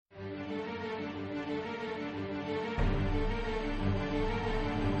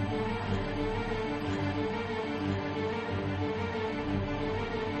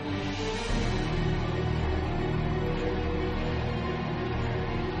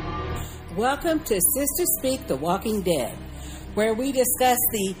Welcome to Sistah Speak The Walking Dead, where we discuss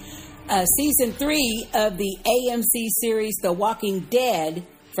the Season 3 of the AMC series The Walking Dead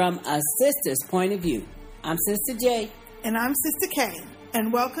from a sister's point of view. I'm Sister J. And I'm Sister K.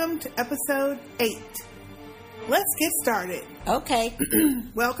 And welcome to Episode 8. Let's get started. Okay.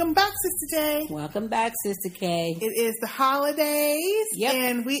 Welcome back, Sister J. Welcome back, Sister K. It is the holidays. Yep.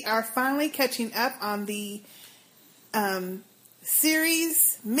 And we are finally catching up on the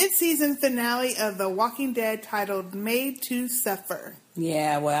series mid-season finale of The Walking Dead titled Made to Suffer.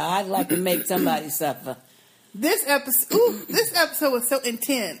 Yeah, well, I'd like to make somebody suffer. This episode was so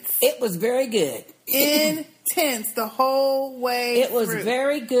intense. It was very good. Intense the whole way It was through.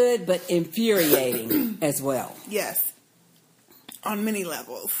 very good, but infuriating as well. Yes. On many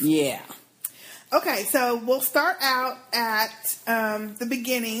levels. Yeah. Okay, so we'll start out at the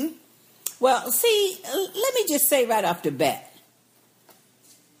beginning. Well, see, let me just say right off the bat.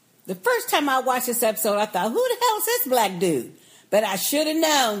 The first time I watched this episode, I thought, who the hell is this black dude? But I should have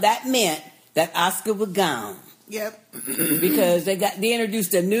known that meant that Oscar was gone. Yep. Because they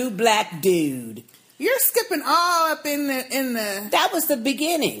introduced a new black dude. You're skipping all up in the That was the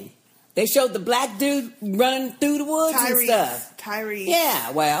beginning. They showed the black dude running through the woods and stuff. Tyrese.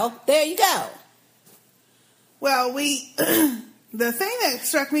 Yeah, well, there you go. Well, the thing that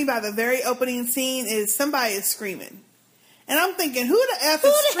struck me by the very opening scene is somebody is screaming. And I'm thinking, who the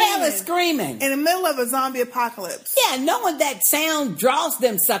Hell is screaming? in the middle of a zombie apocalypse? Yeah, knowing that sound draws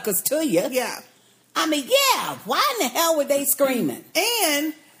them suckers to you. Yeah. I mean, yeah, why in the hell were they screaming?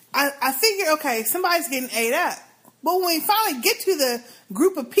 And I figured, okay, somebody's getting ate up. But when we finally get to the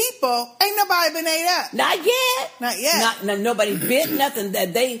group of people, ain't nobody been ate up. Not yet. Not yet. Nobody bit nothing.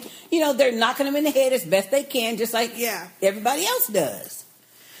 That they're knocking them in the head as best they can, just like everybody else does.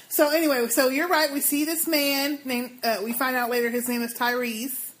 So anyway, so you're right. We see this man named. We find out later his name is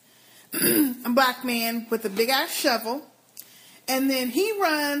Tyrese, a black man with a big ass shovel, and then he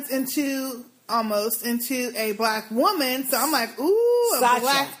runs almost into a black woman. So I'm like, ooh, a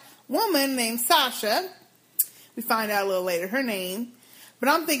black woman named Sasha. We find out a little later her name, but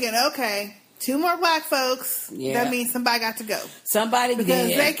I'm thinking, okay, 2 more black folks. Yeah. That means somebody got to go.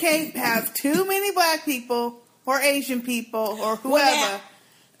 Because they can't have too many black people or Asian people or whoever.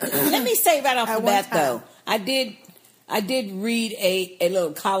 Let me say right off the bat, though, I did read a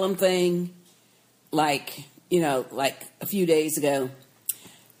little column thing, like a few days ago,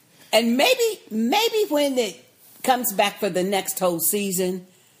 and maybe when it comes back for the next whole season,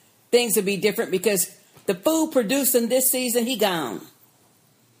 things will be different because the fool producing this season, he gone.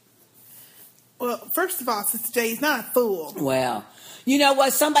 Well, first of all, Sister J, he's not a fool. Well, you know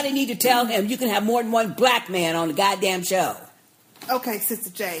what? Somebody need to tell him you can have more than one black man on the goddamn show. Okay,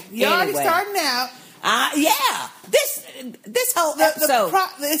 Sister J. You're already starting out. Yeah. This whole episode.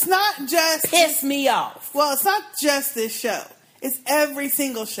 It's not just pissed me off. Well, it's not just this show. It's every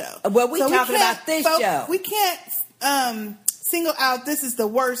single show. Well, we're talking about this show. We can't single out this is the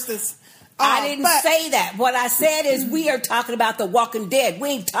worst. I didn't say that. What I said is we are talking about The Walking Dead. We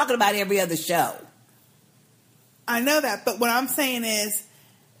ain't talking about every other show. I know that, but what I'm saying is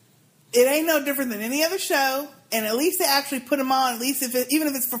it ain't no different than any other show. And at least they actually put them on, at least even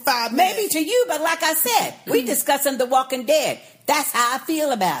if it's for 5 minutes. Maybe to you, but like I said, we discussing The Walking Dead. That's how I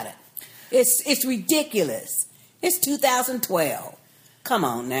feel about it. It's ridiculous. It's 2012. Come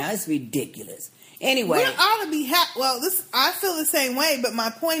on now, it's ridiculous. Anyway, we ought to be I feel the same way, but my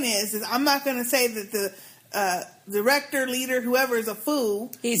point is I'm not going to say that the director, leader, whoever is a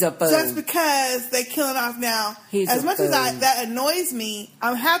fool. He's a fool. Just because they killing off now. As much as that annoys me,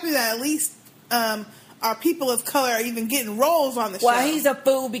 I'm happy that at least our people of color are even getting roles on the show. Well, he's a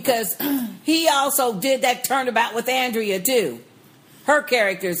fool because he also did that turnabout with Andrea, too. Her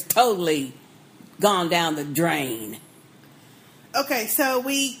character's totally gone down the drain. Okay, so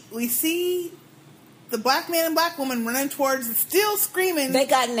we see the black man and black woman running towards the still screaming. They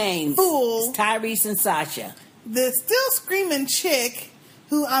got names. Fool. It's Tyrese and Sasha. The still screaming chick,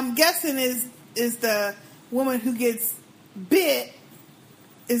 who I'm guessing is the woman who gets bit,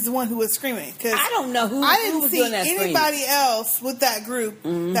 is the one who was screaming. Cause I don't know who was doing that screaming. I didn't see anybody else with that group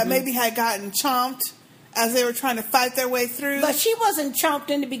that maybe had gotten chomped as they were trying to fight their way through. But she wasn't chomped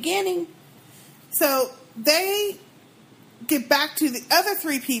in the beginning. So they get back to the other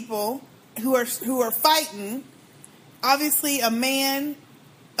 3 people who are fighting. Obviously, a man,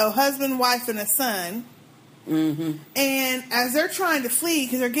 a husband, wife, and a son. Mm-hmm. And as they're trying to flee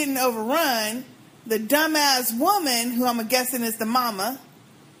because they're getting overrun, the dumbass woman, who I'm guessing is the mama,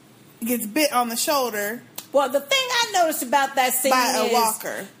 gets bit on the shoulder. Well, the thing I noticed about that scene by a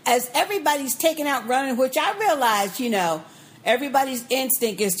walker, as everybody's taking out running, which I realize, everybody's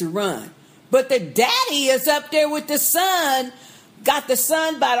instinct is to run. But the daddy is up there with the son, got the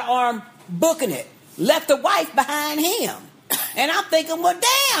son by the arm, booking it. Left the wife behind him. And I'm thinking, well,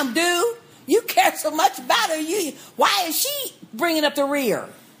 damn, dude. You care so much about her. Why is she bringing up the rear?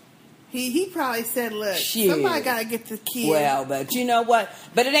 He probably said, look, Shit. Somebody got to get the kid. Well, but you know what?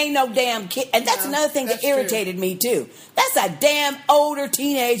 But it ain't no damn kid. And that's another thing that irritated me, too. That's a damn older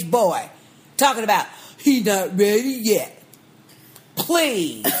teenage boy talking about, he not ready yet.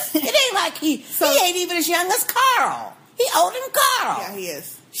 Please. It ain't like he ain't even as young as Carl. He older than Carl. Yeah, he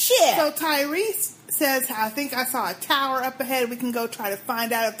is. Shit. So Tyrese says, I think I saw a tower up ahead. We can go try to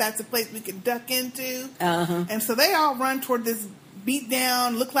find out if that's a place we can duck into. Uh-huh. And so they all run toward this beat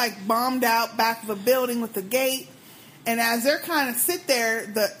down, look like bombed out back of a building with the gate. And as they're kind of sit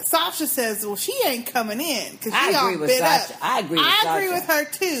there, Sasha says, well, she ain't coming in because she all bit up. I agree with Sasha. I agree with her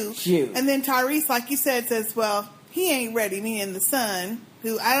too. Shoot. And then Tyrese, like you said, says, well, he ain't ready, me and the son,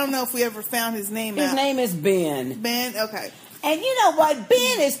 who I don't know if we ever found his name out. His name is Ben. Ben, okay. And you know what?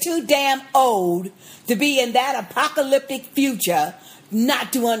 Ben is too damn old to be in that apocalyptic future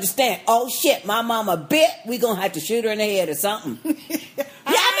not to understand. Oh, shit, my mama bit. We going to have to shoot her in the head or something. Yeah,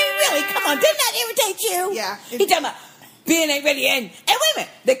 I mean, really, come on. Didn't that irritate you? Yeah. He talking about Ben ain't ready. And wait a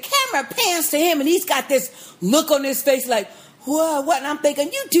minute. The camera pans to him, and he's got this look on his face like, what? And I'm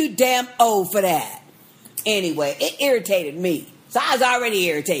thinking, you too damn old for that. Anyway, it irritated me. So I was already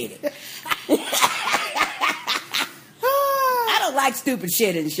irritated. I don't like stupid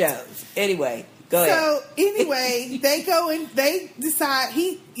shit in shows. Anyway, go ahead. So anyway, they go and they decide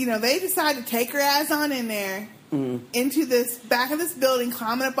to take her ass on in there into this back of this building,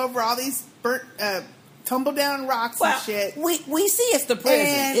 climbing up over all these burnt, tumble down rocks and shit. We see it's the prison.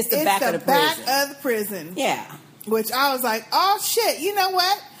 And it's the back of the prison. Back of the prison. Yeah. Which I was like, oh shit, you know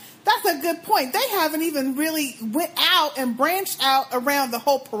what? That's a good point. They haven't even really went out and branched out around the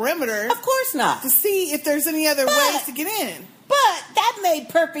whole perimeter. Of course not. To see if there's any other ways to get in. But that made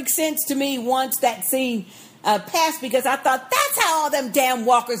perfect sense to me once that scene passed, because I thought that's how all them damn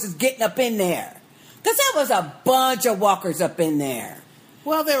walkers is getting up in there. Because there was a bunch of walkers up in there.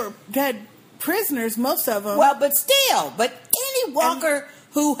 Well, they were dead prisoners, most of them. Well, but still. But any walker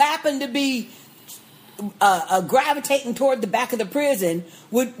who happened to be gravitating toward the back of the prison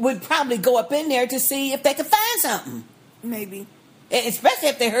would probably go up in there to see if they could find something. Maybe. Especially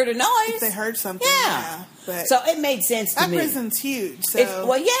if they heard a noise. If they heard something, yeah. But so it made sense to me. That prison's huge. So.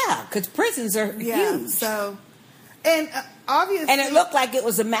 Well, yeah, because prisons are huge. So, and obviously... And it looked like it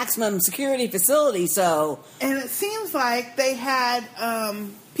was a maximum security facility, so... And it seems like they had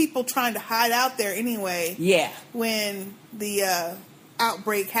people trying to hide out there anyway. Yeah. When the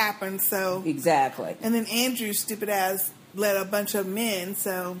outbreak happened, so... Exactly. And then Andrew's stupid ass let a bunch of them in,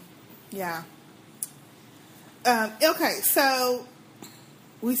 so... Yeah. Okay, so...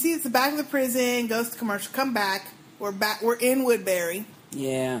 We see it's the back of the prison, goes to commercial, come back. We're in Woodbury.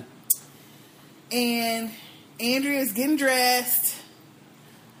 Yeah. And Andrea's getting dressed,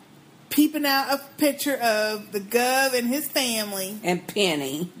 peeping out a picture of the Gov and his family. And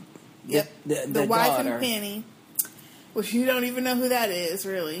Penny. Yep. The wife daughter. And Penny. Which you don't even know who that is,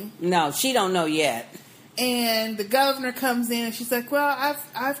 really. No, she don't know yet. And the governor comes in and she's like, well,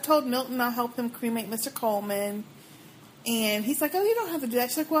 I've told Milton I'll help him cremate Mr. Coleman. And he's like, oh, you don't have to do that.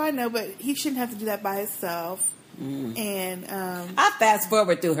 She's like, well, I know, but he shouldn't have to do that by himself. And I fast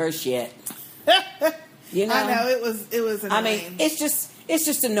forward through her shit. You know? I know, it was annoying. I mean, it's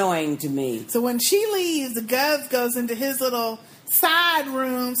just annoying to me. So when she leaves, the Gov goes into his little side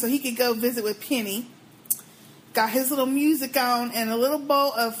room so he could go visit with Penny. Got his little music on and a little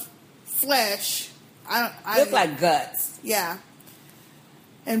bowl of flesh. Look like guts. Yeah.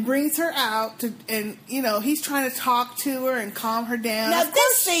 And brings her out and he's trying to talk to her and calm her down. Now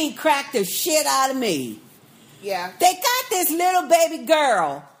this scene cracked the shit out of me. Yeah. They got this little baby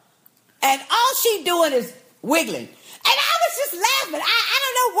girl, and all she doing is wiggling. And I was just laughing. I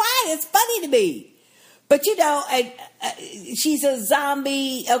don't know why. It's funny to me. But she's a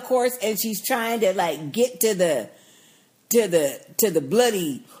zombie, of course, and she's trying to like get to the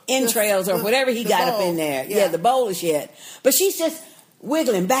bloody entrails or whatever he got up in there. Yeah, the bowl of shit. But she's just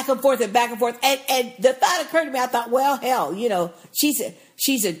wiggling back and forth and back and forth. And the thought occurred to me, I thought, well, hell, she's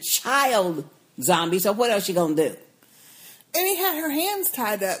a child zombie, so what else she gonna do? And he had her hands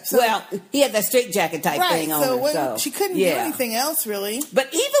tied up. So he had that straitjacket type thing on her. So she couldn't do anything else, really.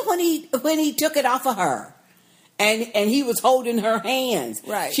 But even when he took it off of her, and he was holding her hands,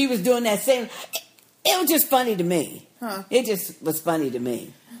 right? She was doing that same. It was just funny to me. Huh. It just was funny to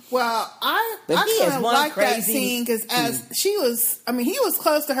me. Well, I kind of like that scene because he was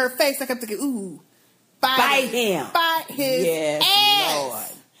close to her face. I kept thinking, ooh, bite him. Bite his ass. Lord.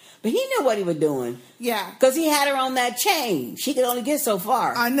 But he knew what he was doing. Yeah. Because he had her on that chain. She could only get so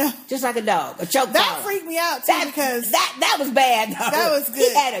far. I know. Just like a dog. A choke collar. That freaked me out, too, because... That was bad, though. That was good.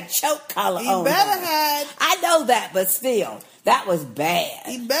 He had a choke collar on. He better had... I know that, but still, that was bad.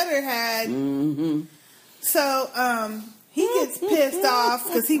 He better had... Mm-hmm. So, he gets pissed off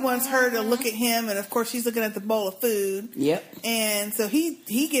because he wants her to look at him, and of course she's looking at the bowl of food. Yep. And so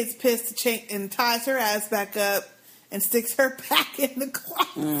he gets pissed and ties her ass back up and sticks her back in the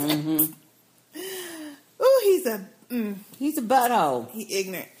closet. Mm-hmm. Ooh, he's a butthole. He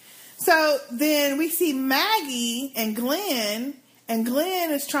ignorant. So then we see Maggie and Glenn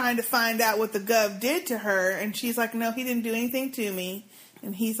is trying to find out what the gov did to her, and she's like, no, he didn't do anything to me.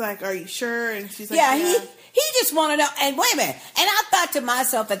 And he's like, are you sure? And she's like, yeah. He just wanted to know. And wait a minute. And I thought to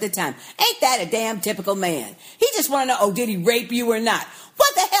myself at the time, ain't that a damn typical man? He just wanted to know, oh, did he rape you or not?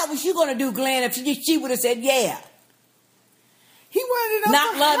 What the hell was you going to do, Glenn, if she would have said yeah? He wanted to know.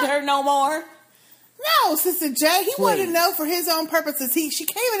 Not loved her no more? No, Sister J. He wanted to know for his own purposes. She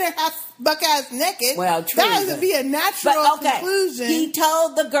came in there half buck-ass naked. Well, true. That would be a natural conclusion. He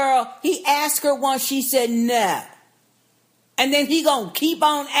told the girl, he asked her once, she said no. And then he gonna keep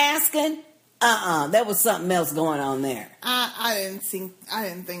on asking? There was something else going on there. I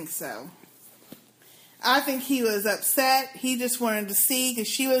didn't think so. I think he was upset. He just wanted to see because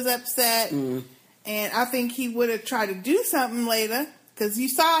she was upset. Mm. And I think he would have tried to do something later. Because you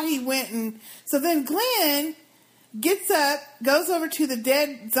saw he went and... So then Glenn gets up, goes over to the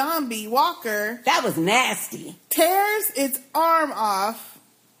dead zombie walker. That was nasty. Tears its arm off.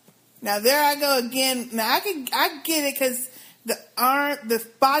 Now there I go again. Now I get it because the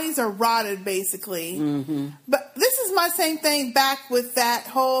bodies are rotted basically. Mm-hmm. But this is my same thing back with that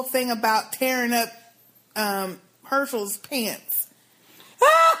whole thing about tearing up Herschel's pants.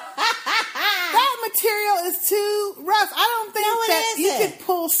 That material is too rough. I don't think you could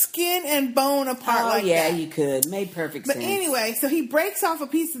pull skin and bone apart like that. Oh, yeah, you could. Made perfect sense. But anyway, so he breaks off a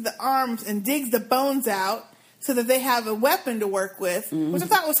piece of the arms and digs the bones out so that they have a weapon to work with, which I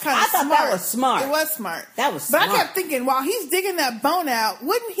thought was kind of smart. I thought that was smart. It was smart. That was smart. But I kept thinking, while he's digging that bone out,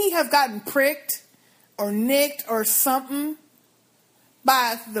 wouldn't he have gotten pricked or nicked or something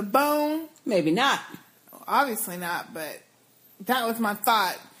by the bone? Maybe not. Obviously not, but that was my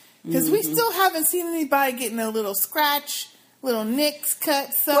thought. Because we still haven't seen anybody getting a little scratch, little nicks,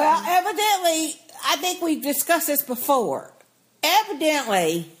 cuts. Something. Well, evidently, I think we've discussed this before.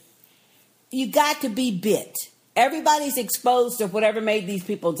 Evidently, you got to be bit. Everybody's exposed to whatever made these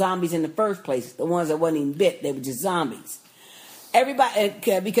people zombies in the first place. The ones that wasn't even bit, they were just zombies. Everybody,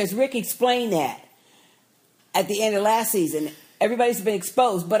 because Rick explained that at the end of last season. Everybody's been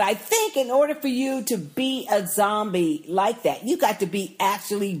exposed. But I think in order for you to be a zombie like that, you got to be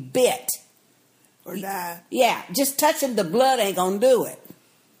actually bit. Or die. Yeah, just touching the blood ain't going to do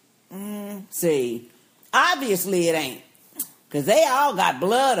it. See, obviously it ain't. Because they all got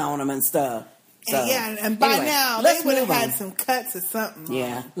blood on them and stuff. So, and by now, they would have had some cuts or something.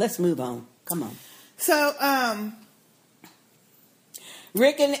 Yeah, let's move on. Come on. So,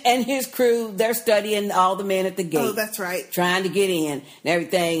 Rick and his crew, they're studying all the men at the gate. Oh, that's right. Trying to get in and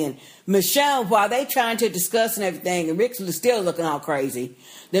everything. And Michonne, while they trying to discuss and everything, and Rick's still looking all crazy,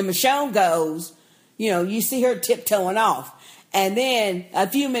 then Michonne goes, you see her tiptoeing off. And then a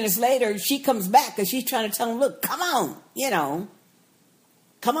few minutes later, she comes back because she's trying to tell him, look, come on,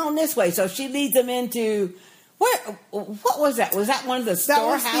 come on this way. So she leads them into... What was that? Was that one of the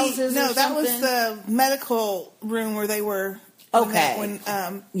storehouses? No, that was the medical room where they were... Okay. When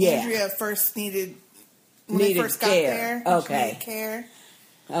Andrea first needed they first got there. Okay. Needed care.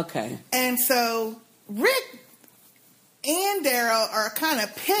 Okay. And so Rick and Daryl are kind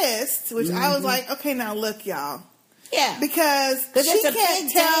of pissed, which I was like, okay, now look, y'all. Yeah. Because she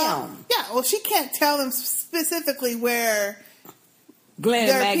can't tell. Town. Yeah, well, she can't tell them specifically where Glenn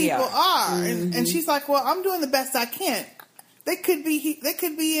their and Maggie people are. Mm-hmm. And she's like, well, I'm doing the best I can. They could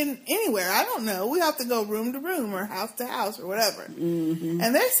be in anywhere. I don't know. We have to go room to room or house to house or whatever. Mm-hmm.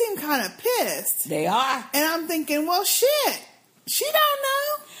 And they seem kind of pissed. They are. And I'm thinking, well, shit. She don't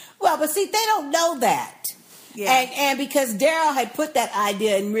know. Well, but see, they don't know that. Yeah. And because Daryl had put that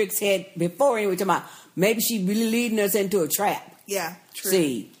idea in Rick's head before, and we were talking about maybe she really leading us into a trap. Yeah, true.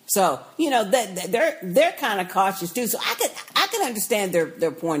 See, so they're kind of cautious too. So I can understand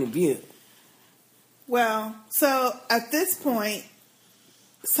their point of view. Well, so at this point,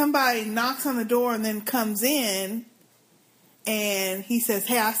 somebody knocks on the door and then comes in, and he says,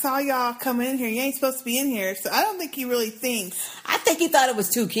 hey, I saw y'all come in here. You ain't supposed to be in here. So I don't think he really thinks. I think he thought it was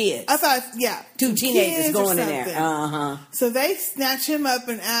two kids. I thought, yeah. Two teenagers going in there. Uh-huh. So they snatch him up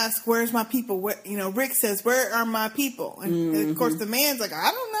and ask, where's my people? Rick says, where are my people? And of course, the man's like,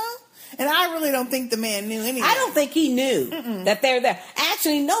 I don't know. And I really don't think the man knew anyway. I don't think he knew that they're there.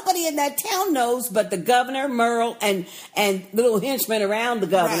 Actually, nobody in that town knows but the governor, Merle, and little henchmen around the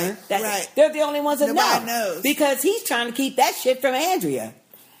governor. Right. They're the only ones that Nobody knows. Because he's trying to keep that shit from Andrea.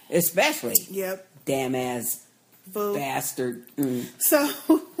 Especially. Yep. Damn ass Boo. bastard. So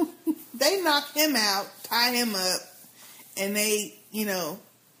they knock him out, tie him up, and they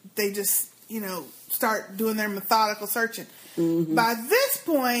just, start doing their methodical searching. Mm-hmm. By this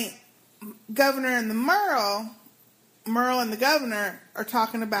point, Governor and the Merle and the governor are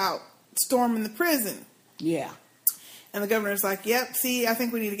talking about storming the prison. Yeah. And the governor's like, yep, see, I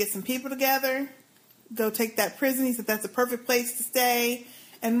think we need to get some people together, go take that prison. He said that's a perfect place to stay.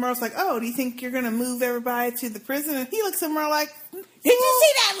 And Merle's like, oh, do you think you're going to move everybody to the prison? And he looks at Merle like, did you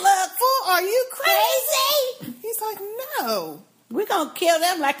see that look? Fool, are you crazy? He's like, no. We're going to kill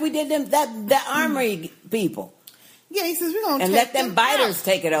them like we did them that armory people. Yeah, he says, we're going to and let them biters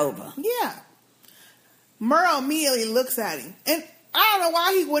take it over. Yeah. Merle immediately looks at him. And I don't know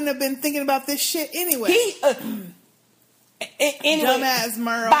why he wouldn't have been thinking about this shit anyway. Anyway, dumbass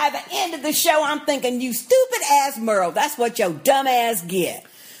Merle. By the end of the show, I'm thinking, you stupid ass Merle. That's what your dumb ass get.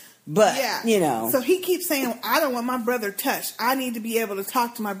 But, So he keeps saying, I don't want my brother touched. I need to be able to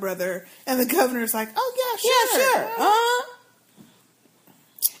talk to my brother. And the governor's like, oh, yeah, sure.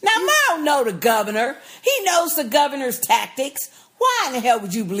 Now, Merle know the governor. He knows the governor's tactics. Why in the hell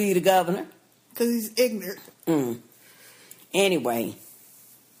would you believe the governor? Because he's ignorant. Anyway.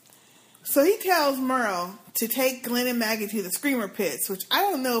 So he tells Merle to take Glenn and Maggie to the Screamer Pits, which I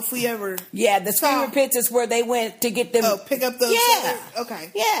don't know if we ever the Screamer Pits is where they went to get them. Oh, pick up those. Yeah.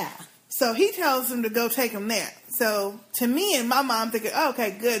 Okay. Yeah. So he tells them to go take them there. So to me and my mom thinking, oh,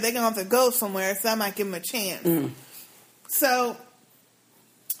 okay, good. They're going to have to go somewhere, so I might give them a chance. So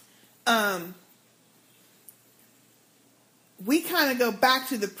we kind of go back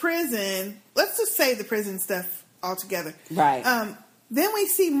to the prison. Let's just say the prison stuff altogether. Right. Then we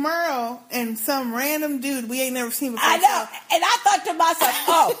see Merle and some random dude we ain't never seen before. I know. And I thought to myself,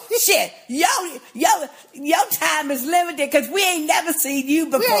 oh, shit. Your time is limited because we ain't never seen you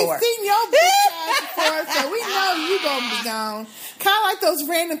before. We ain't seen your bitch ass before, so we know you going to be gone. Kind of like those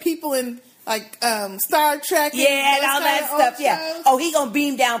random people in like Star Trek. And all that stuff, shows. Oh, he gonna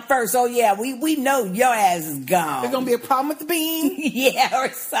beam down first. Oh, yeah, we know your ass is gone. There's gonna be a problem with the beam. Or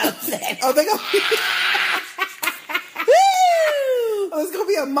something. Oh, they're gonna be... there's gonna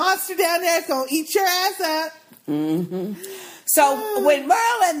be a monster down there that's gonna eat your ass up. So when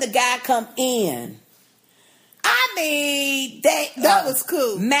Merle and the guy come in, I mean, that was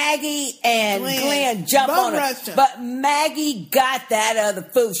cool. Maggie and Glenn jump on her, but Maggie got that other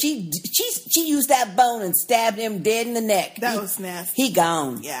fool. She used that bone and stabbed him dead in the neck. That was nasty. He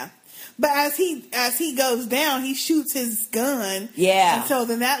gone. Yeah, but as he goes down, he shoots his gun. Yeah, and so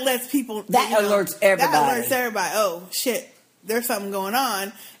then that lets people alerts everybody. That alerts everybody. Oh shit, there's something going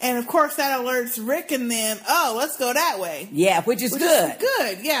on, and of course that alerts Rick and them. Oh, let's go that way. Yeah, which is good.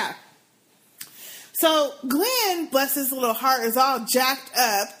 Good, yeah. So Glenn, bless his little heart, is all jacked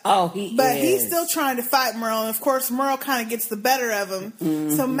up. Oh, but he's still trying to fight Merle, and of course Merle kind of gets the better of him.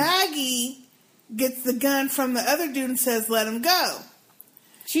 So Maggie gets the gun from the other dude and says, "Let him go."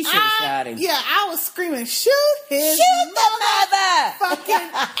 She should have shot him. Yeah, I was screaming, "Shoot the mother fucking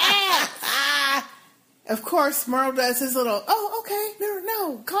ass!" Of course, Merle does his little, "Oh, okay,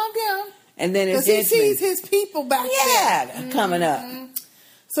 no, calm down." And then because he sees his people back there, coming up.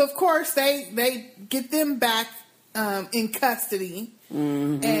 So, of course, they get them back in custody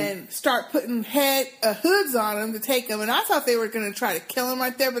and start putting hoods on them to take them. And I thought they were going to try to kill him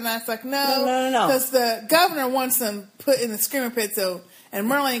right there, but I was like, no. Because the governor wants them put in the Screamer Pit, and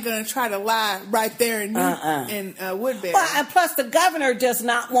Merle ain't going to try to lie right there in Woodbury. Well, and plus, the governor does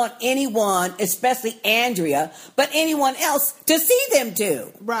not want anyone, especially Andrea, but anyone else, to see them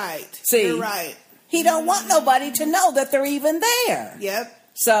too. Right. See? You're right. He don't want nobody to know that they're even there. Yep.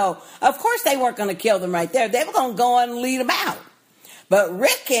 So, of course, they weren't going to kill them right there. They were going to go and lead them out. But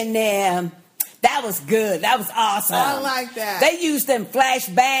Rick and them, that was good. That was awesome. I like that. They used them flash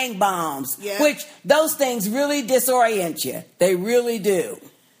bang bombs, which those things really disorient you. They really do.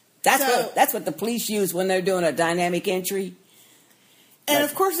 That's what the police use when they're doing a dynamic entry. And,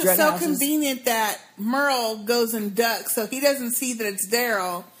 of course, it's so convenient that Merle goes and ducks, so he doesn't see that it's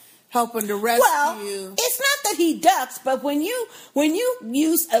Daryl helping to rescue. Well, it's not that he ducks, but when you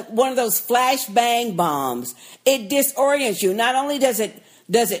use one of those flash bang bombs, it disorients you. Not only does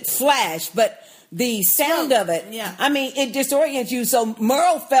it flash, but the sound of it. Yeah. I mean, it disorients you. So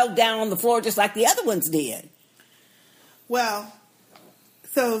Merle fell down on the floor just like the other ones did. Well,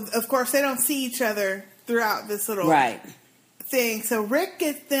 so of course they don't see each other throughout this little thing. So Rick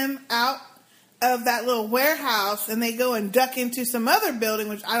gets them out of that little warehouse, and they go and duck into some other building,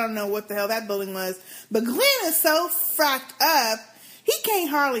 which I don't know what the hell that building was. But Glenn is so fracked up, he can't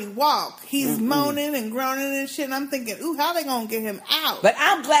hardly walk. He's moaning and groaning and shit, and I'm thinking, ooh, how they gonna get him out? But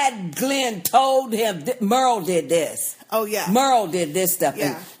I'm glad Glenn told him Merle did this. Oh, yeah. Merle did this stuff.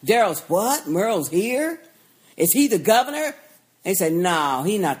 Yeah. And Daryl's, what? Merle's here? Is he the governor? They said, no,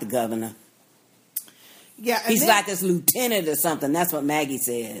 he's not the governor. Yeah, he's like his lieutenant or something. That's what Maggie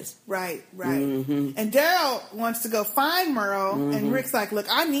says. Right. And Daryl wants to go find Merle, and Rick's like, look,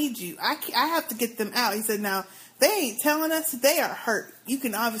 I need you. I have to get them out. He said, now, they ain't telling us that they are hurt. You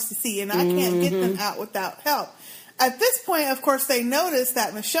can obviously see, and I can't get them out without help. At this point, of course, they notice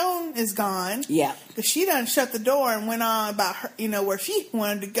that Michonne is gone. Yeah. Because she done shut the door and went on about her, where she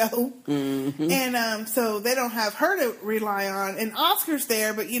wanted to go. And so they don't have her to rely on. And Oscar's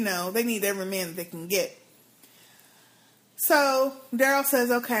there, but, they need every man that they can get. So Daryl says,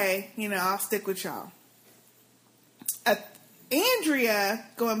 okay, I'll stick with y'all. Andrea,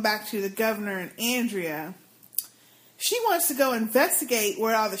 going back to the governor and Andrea, she wants to go investigate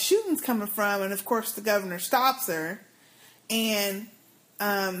where all the shooting's coming from. And, of course, the governor stops her. And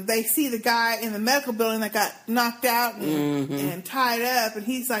they see the guy in the medical building that got knocked out and tied up. And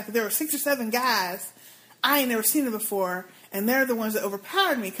he's like, there were 6 or 7 guys. I ain't never seen them before. And they're the ones that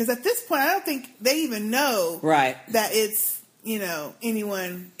overpowered me. Because at this point, I don't think they even know that it's,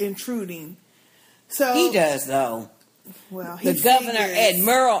 anyone intruding. So he does, though. Well, the governor and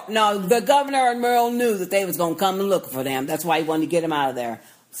Merle, the governor and Merle knew that they was going to come and look for them. That's why he wanted to get them out of there.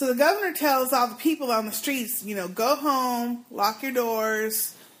 So the governor tells all the people on the streets, go home, lock your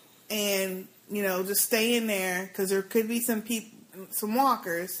doors, and, just stay in there. Because there could be some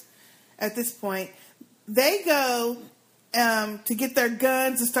walkers at this point. They go to get their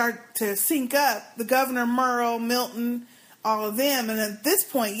guns and start to sync up. The governor, Merle, Milton, all of them. And at this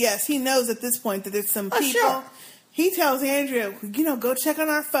point, yes, he knows at this point that there's some people. Sure. He tells Andrea, go check on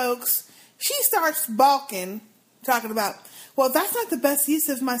our folks. She starts balking, talking about, well, that's not the best use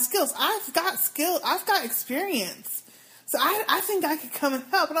of my skills. I've got skill. I've got experience. So I think I could come and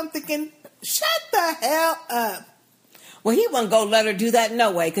help. And I'm thinking, shut the hell up. Well, he wouldn't go let her do that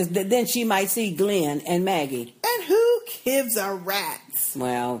no way, because then she might see Glenn and Maggie. And who gives a rat's?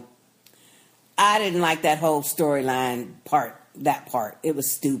 Well, I didn't like that whole storyline part. It was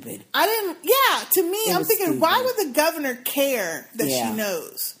stupid. To me, I'm thinking, stupid. Why would the governor care that she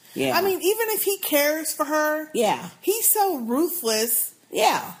knows? Yeah. I mean, even if he cares for her, he's so ruthless.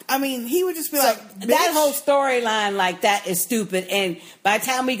 Yeah. I mean, he would just be like, bitch. That whole storyline like that is stupid. And by the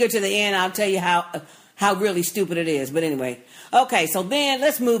time we get to the end, I'll tell you how really stupid it is. But anyway, okay, so then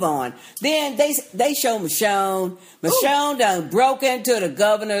let's move on. Then they show Michonne. Michonne done broke into the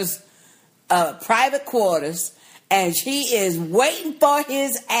governor's private quarters. And she is waiting for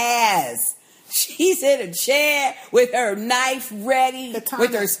his ass. She's in a chair with her knife ready,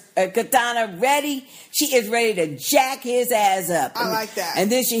 with her katana ready. She is ready to jack his ass up. I like that.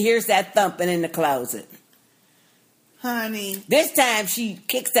 And then she hears that thumping in the closet. Honey. This time she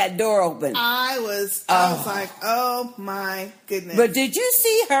kicks that door open. I was like, oh my goodness. But did you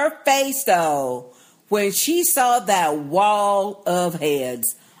see her face, though, when she saw that wall of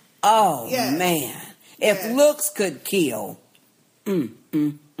heads? Oh, man. If looks could kill. That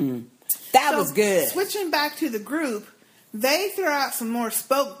was good. Switching back to the group, they throw out some more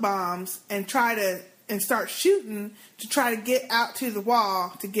smoke bombs and start shooting to try to get out to the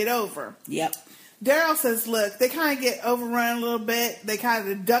wall to get over. Yep. Daryl says, look, they kind of get overrun a little bit. They kind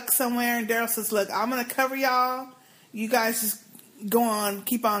of duck somewhere, and Daryl says, look, I'm going to cover y'all. You guys just go on,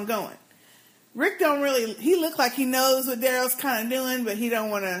 keep on going. Rick he looked like he knows what Daryl's kind of doing, but he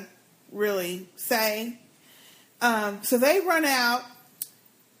don't want to really say. So they run out,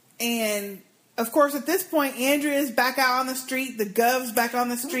 and of course at this point Andrea's back out on the street, the gov's back on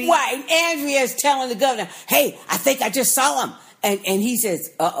the street. Right, Andrea's telling the governor, hey, I think I just saw him. And he says,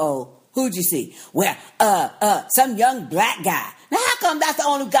 uh-oh, who'd you see? Well, some young black guy. Now how come that's the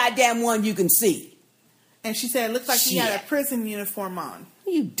only goddamn one you can see? And she said it looks like he had a prison uniform on.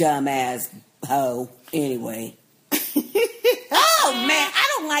 You dumbass hoe. Anyway. Oh, man,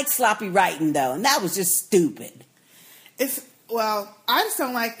 I don't like sloppy writing, though. And that was just stupid. I just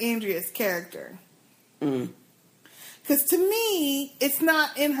don't like Andrea's character. Because to me, it's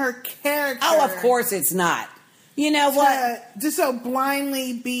not in her character. Oh, of course it's not. You know what? Just so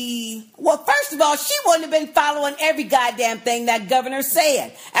blindly be... Well, first of all, she wouldn't have been following every goddamn thing that governor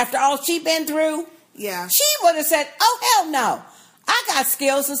said. After all she'd been through. Yeah. She would have said, oh, hell no. I got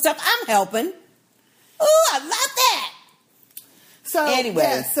skills and stuff. I'm helping. Ooh, I love that. So anyway,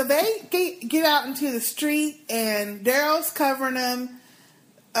 yeah, so they get out into the street, and Daryl's covering them.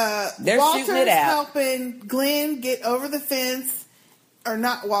 They're Walter's shooting it out, helping Glenn get over the fence, or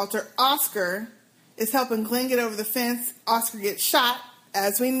not Walter. Oscar is helping Glenn get over the fence. Oscar gets shot,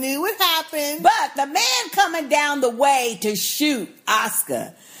 as we knew would happen. but the man coming down the way to shoot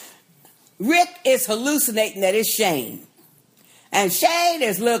Oscar, Rick is hallucinating that it's Shane. And Shane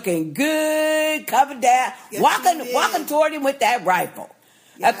is looking good, covered down, Yes, walking toward him with that rifle.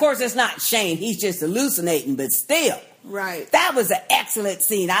 Yeah. Of course, it's not Shane. He's just hallucinating, but still. Right. That was an excellent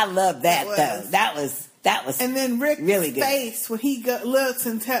scene. I love that, though. That was And then Rick's really good. face when he looks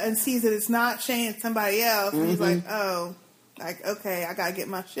and sees that it's not Shane, it's somebody else. And he's like, oh, like, okay, I got to get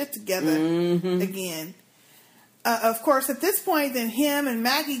my shit together again. Of course, at this point, then him and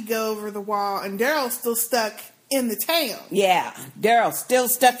Maggie go over the wall, and Daryl's still stuck in the town. Yeah, Daryl's still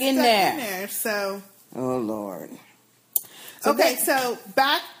stuck in there. So, oh, Lord. So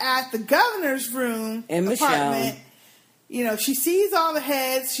back at the governor's room and apartment, you know, she sees all the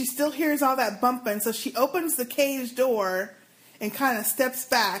heads. She still hears all that bumping. So she opens the cage door and kind of steps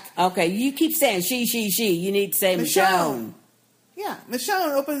back. Okay, you keep saying she. You need to say Michonne. Yeah,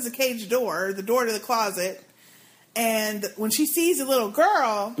 Michonne opens the cage door, the door to the closet. And when she sees a little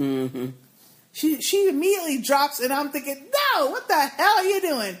girl, she immediately drops, and I'm thinking, no, what the hell are you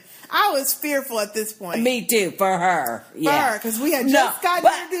doing? I was fearful at this point. Me too, for her. Yeah. For her, because we had just gotten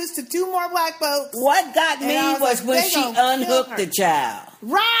introduced to 2 more black folks. What got me was when she unhooked the child.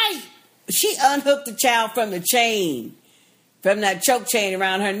 Right. She unhooked the child from the chain, from that choke chain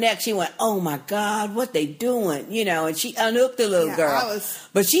around her neck. She went, oh my God, what they doing? You know, and she unhooked the little girl.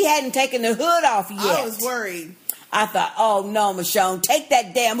 But she hadn't taken the hood off yet. I was worried. I thought, oh no, Michonne, take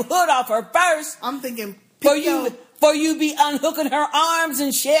that damn hood off her first. I'm thinking, for you be unhooking her arms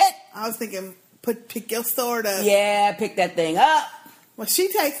and shit. I was thinking, pick your sword up. Yeah, pick that thing up. Well,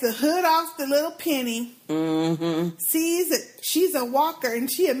 she takes the hood off the little Penny, sees that she's a walker, and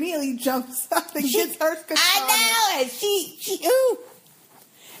she immediately jumps up and gets her katana. I know,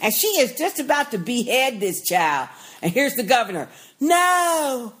 and she is just about to behead this child. And here's the governor.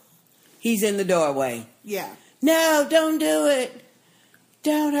 No, he's in the doorway. Yeah. No, don't do it.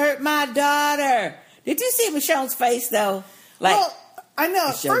 Don't hurt my daughter. Did you see Michonne's face, though? Like, well, I know.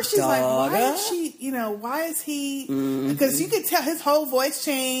 At first she's like, why is she, why is he... Because you could tell his whole voice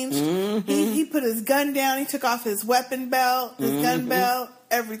changed. He put his gun down. He took off his weapon belt, his gun belt,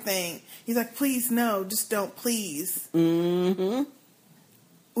 everything. He's like, please, no, just don't, please. We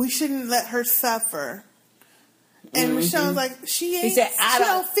shouldn't let her suffer. And Michonne's like, she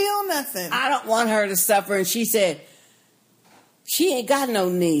don't feel nothing. I don't want her to suffer. And she said, she ain't got no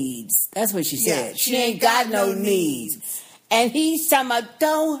needs. That's what she said. She ain't got no needs. And he's talking about,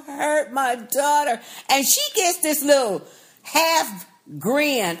 don't hurt my daughter. And she gets this little half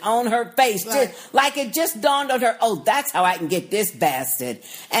grin on her face. Like it just dawned on her, oh, that's how I can get this bastard.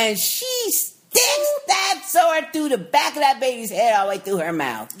 And she sticks that sword through the back of that baby's head all the way through her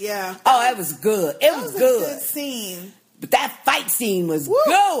mouth. Yeah. Oh, it was good. It was good. A good scene. But that fight scene was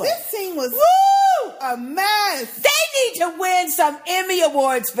good. This scene was a mess. They need to win some Emmy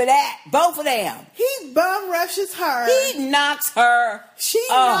Awards for that. Both of them. He bum rushes her. He knocks her. She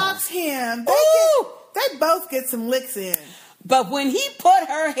knocks him. They both get some licks in. But when he put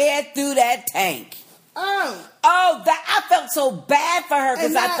her head through that tank. I felt so bad for her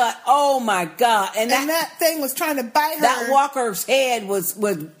because I thought, oh my God. And that thing was trying to bite her. That walker's head was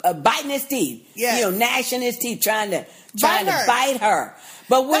biting his teeth. Yeah. Gnashing his teeth, trying to bite her.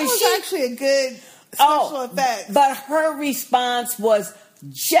 But when that was actually a good special effect. But her response was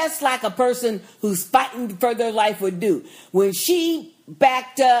just like a person who's fighting for their life would do. When she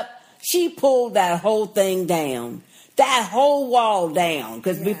backed up, she pulled that whole thing down. That whole wall down.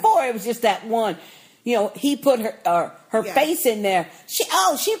 Because before it was just that one. He put her face in there. She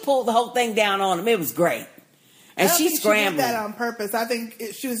pulled the whole thing down on him. It was great. And she scrambled. She did that on purpose. I think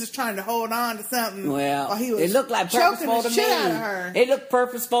she was just trying to hold on to something. Well, while he was it looked like choking purposeful the to shit me. Out of her. It looked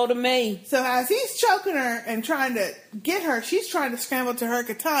purposeful to me. So as he's choking her and trying to get her, she's trying to scramble to her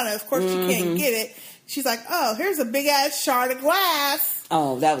katana. Of course, she can't get it. She's like, "Oh, here's a big ass shard of glass.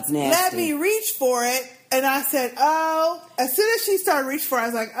 Oh, that was nasty. Let me reach for it." And I said, "Oh." As soon as she started reaching for it, I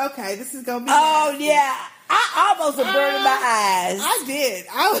was like, "Okay, this is gonna be." Oh nasty. yeah. I almost averted my eyes. I did.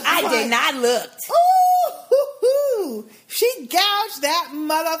 I did not look. Ooh, she gouged that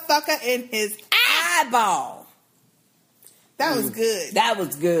motherfucker in his eyeball. That was good. That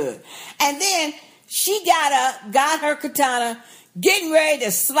was good. And then she got her katana, getting ready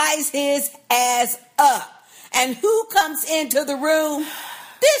to slice his ass up. And who comes into the room?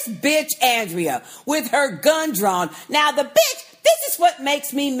 This bitch Andrea with her gun drawn. Now the bitch This is what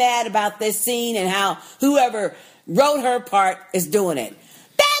makes me mad about this scene and how whoever wrote her part is doing it.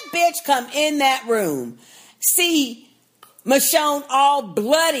 That bitch come in that room, see Michonne all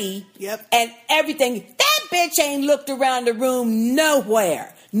bloody and everything. That bitch ain't looked around the room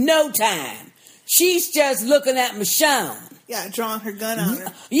nowhere. No time. She's just looking at Michonne. Yeah, drawing her gun on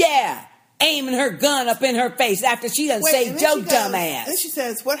her. Yeah, aiming her gun up in her face after she done saved your dumb ass. Then she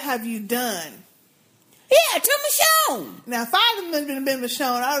says, "What have you done?" Yeah, to Michonne. Now, if I had been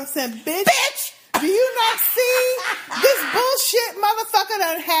Michonne, I would have said, bitch, do you not see this bullshit motherfucker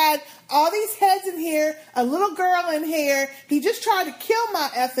that had all these heads in here, a little girl in here. He just tried to kill my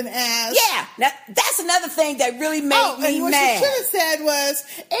effing ass. Yeah, now that's another thing that really made me and what mad. she should have said was,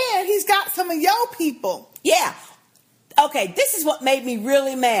 and he's got some of your people. Yeah. Okay, this is what made me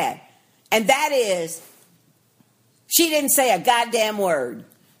really mad. And that is, she didn't say a goddamn word.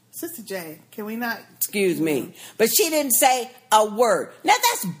 Sister J, can we not? Excuse me. But she didn't say a word. Now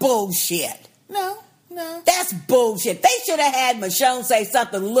that's bullshit. No. That's bullshit. They should have had Michonne say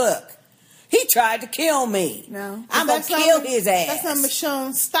something. Look, he tried to kill me. No. I'm going to kill his ass. That's not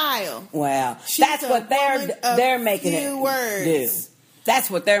Michonne's style. Well, that's what they're making her do. That's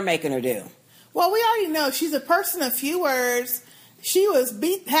what they're making her do. Well, we already know she's a person of few words. She was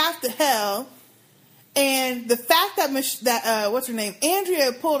beat half to hell. And the fact that what's her name,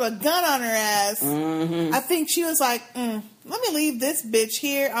 Andrea, pulled a gun on her ass, I think she was like, let me leave this bitch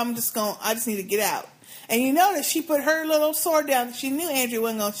here. I just need to get out. And you notice she put her little sword down. She knew Andrea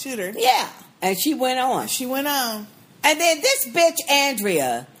wasn't going to shoot her. Yeah, and she went on. And then this bitch,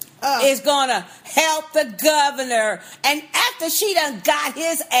 Andrea, is going to help the governor. And after she done got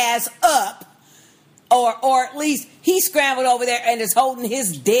his ass up, or at least he scrambled over there and is holding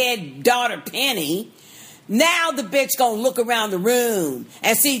his dead daughter, Penny. Now the bitch gonna look around the room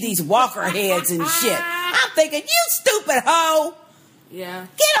and see these walker heads and shit. I'm thinking, you stupid hoe. Yeah.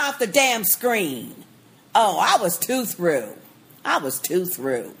 Get off the damn screen. Oh, I was too through.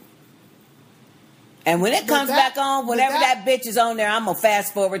 And when it comes back on, whenever that bitch is on there, I'm gonna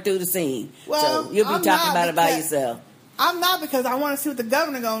fast forward through the scene. Well, so you'll be talking about it by yourself. I'm not, because I want to see what the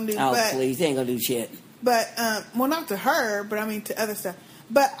governor gonna do. Oh, please, he ain't gonna do shit. But, well, not to her, but I mean to other stuff.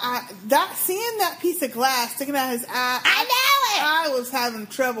 But seeing that piece of glass sticking out his eye, I know it. I was having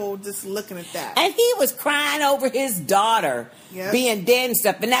trouble just looking at that. And he was crying over his daughter being dead and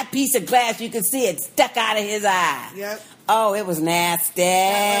stuff. And that piece of glass, you could see it stuck out of his eye. Yep. Oh, it was nasty.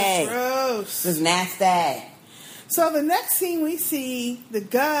 That was gross. It was nasty. So the next scene we see, the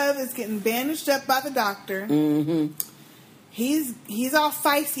Gov is getting bandaged up by the doctor. Mm-hmm. He's all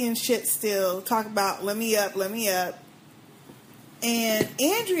feisty and shit still. Talk about, let me up. And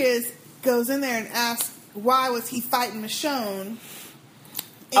Andrea goes in there and asks, why was he fighting Michonne?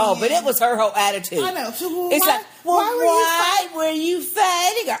 But it was her whole attitude. I know. So, why were you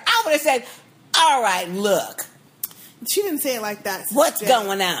fighting her? I would have said, all right, look. She didn't say it like that. What's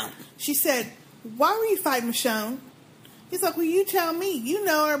going on? She said, why were you fighting Michonne? He's like, well, you tell me. You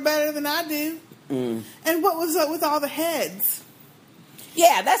know her better than I do. Mm. And what was up with all the heads?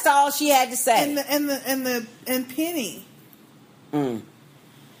 Yeah, that's all she had to say. And Penny. Mm.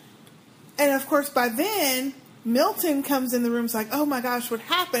 And of course, by then, Milton comes in the room. It's like, oh my gosh, what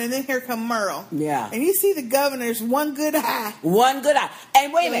happened? And then here come Merle. Yeah. And you see the governor's one good eye.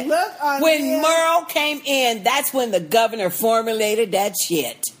 And wait a minute. When Merle came in, that's when the governor formulated that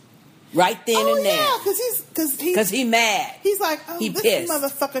shit. Right then and there. Yeah, because he's mad. He's like, this pissed.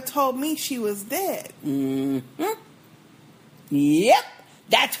 Motherfucker told me she was dead. Mm-hmm. Yep.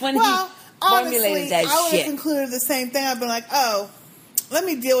 That's when he formulated that shit. I would have concluded the same thing. I've been like, let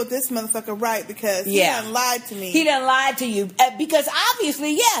me deal with this motherfucker right, because he done lied to me. He done lied to you. Because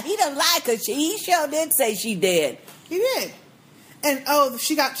obviously, he done lied, because he sure did say she did. He did. And,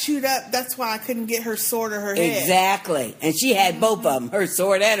 she got chewed up. That's why I couldn't get her sword or her head. Exactly. And she had both of them, her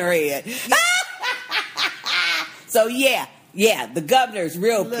sword and her head. Yeah. So, the governor's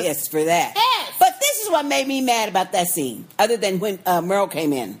real pissed for that. Yes. But this is what made me mad about that scene, other than when Merle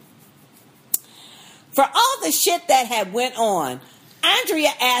came in. For all the shit that had went on,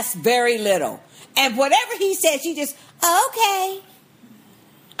 Andrea asked very little. And whatever he said, she just, okay.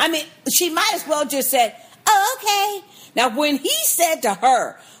 I mean, she might as well just said, okay. Now, when he said to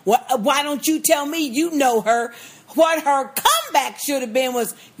her, why don't you tell me you know her? What her comeback should have been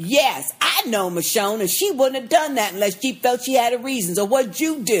was, yes, I know Michonne, and she wouldn't have done that unless she felt she had a reason. So what'd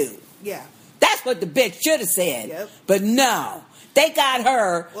you do? Yeah. That's what the bitch should have said. Yep. But no, they got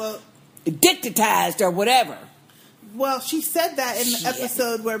her dictatized or whatever. Well, she said that in the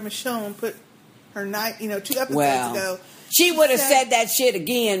episode where Michonne put her knife, 2 episodes ago. She would have said that shit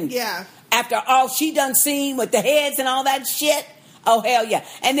again. Yeah. After all she done seen with the heads and all that shit. Oh, hell yeah.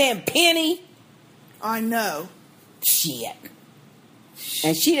 And then Penny. I know. Shit.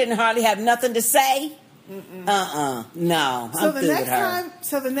 And she didn't hardly have nothing to say. No, I'm through with her.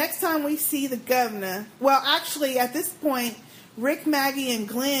 So the next time we see the governor, well, actually, at this point, Rick, Maggie, and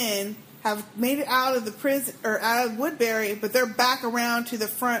Glenn have made it out of the prison or out of Woodbury, but they're back around to the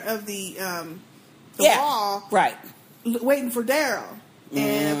front of the wall, right, waiting for Daryl.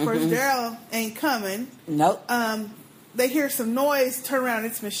 And of course, Daryl ain't coming. Nope. They hear some noise, turn around,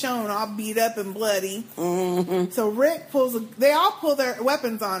 it's Michonne, all beat up and bloody. So Rick they all pull their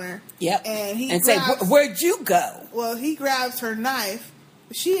weapons on her. Yep. And say, where'd you go? Well, he grabs her knife.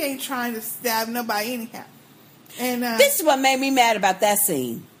 She ain't trying to stab nobody anyhow. And this is what made me mad about that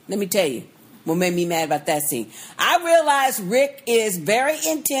scene. Let me tell you what made me mad about that scene. I realize Rick is very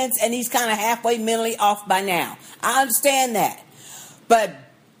intense and he's kind of halfway mentally off by now. I understand that. But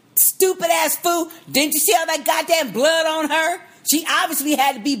stupid ass fool, didn't you see all that goddamn blood on her? She obviously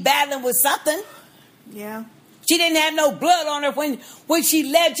had to be battling with something. Yeah. She didn't have no blood on her when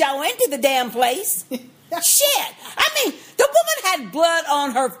she led y'all into the damn place. Shit. I mean, the woman had blood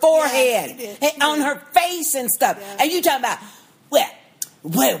on her forehead, on her face and stuff. Yeah. And you talking about,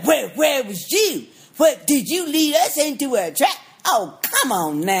 where was you? What, did you lead us into a trap? Oh, come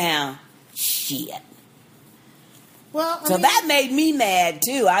on now. Shit. Well, that made me mad,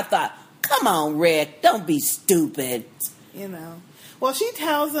 too. I thought, come on, Rick, don't be stupid. You know. Well, she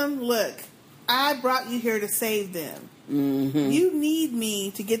tells him, look, I brought you here to save them. You need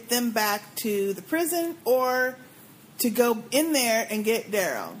me to get them back to the prison or to go in there and get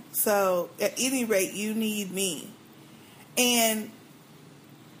Daryl. So, at any rate, you need me. And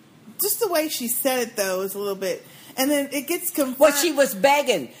just the way she said it, though, is a little bit... And then it gets confirmed... Well, she was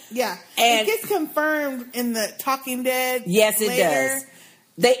begging. Yeah. And it gets confirmed in the Talking Dead. Yes, it does.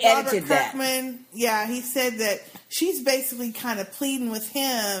 They edited Robert Kirkman, yeah, he said that she's basically kind of pleading with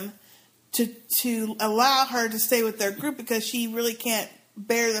him to allow her to stay with their group because she really can't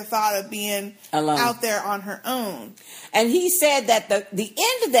bear the thought of being alone out there on her own. And he said that the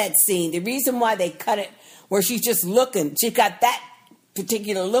end of that scene, the reason why they cut it where she's just looking, she got that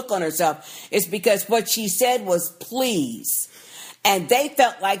particular look on herself, is because what she said was please. And they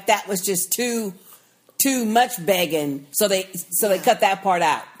felt like that was just too much begging, so they cut that part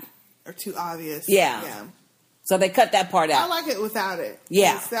out. Or too obvious. Yeah. So they cut that part out. I like it without it.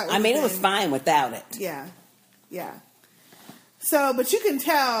 Yeah. I mean, it was fine without it. Yeah. Yeah. So, but you can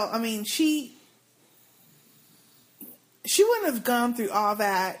tell, I mean, she wouldn't have gone through all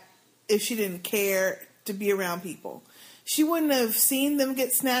that if she didn't care to be around people. She wouldn't have seen them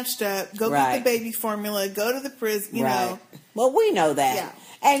get snatched up, go get the baby formula, go to the prison, you know. Well, we know that. Yeah.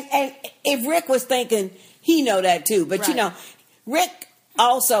 And if Rick was thinking, he know that too. But, you know, Rick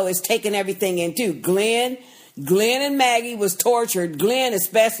also is taking everything in too. Glenn and Maggie was tortured, Glenn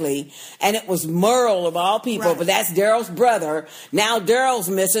especially, and it was Merle of all people, but that's Daryl's brother. Now Daryl's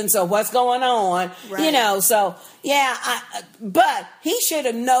missing, so what's going on? You know, so, but he should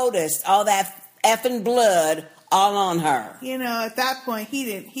have noticed all that effing blood all on her. You know, at that point, he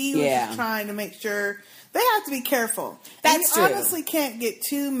didn't. He was just trying to make sure. They have to be careful. That's true. You honestly can't get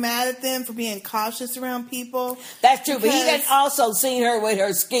too mad at them for being cautious around people. That's true, but he had also seen her with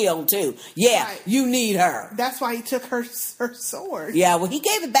her skill, too. Yeah, you need her. That's why he took her sword. Yeah, well, he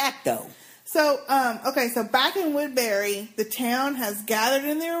gave it back, though. So, so back in Woodbury, the town has gathered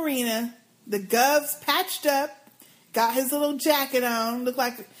in the arena. The Gov's patched up, got his little jacket on. Looked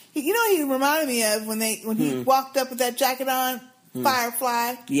like, you know, he reminded me of when he walked up with that jacket on,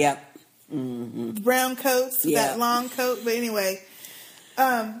 Firefly. Yep. Brown coats, that long coat. But anyway,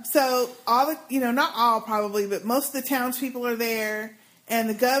 so all the, not all probably, but most of the townspeople are there. And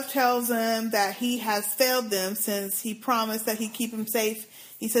the Gov tells them that he has failed them since he promised that he'd keep them safe.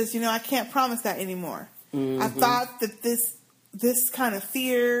 He says, I can't promise that anymore. I thought that this kind of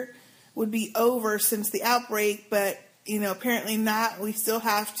fear would be over since the outbreak, but, apparently not. We still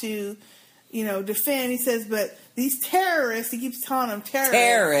have to, defend. He says, but these terrorists, he keeps calling them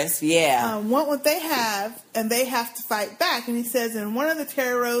terrorists. Want what they have, and they have to fight back. And he says, and one of the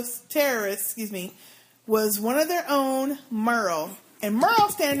terrorists, was one of their own, Merle. And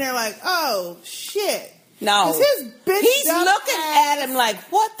Merle's standing there like, oh, shit. No. He's looking at him like,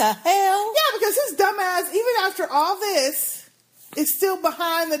 what the hell? Yeah, because his dumb ass, even after all this, is still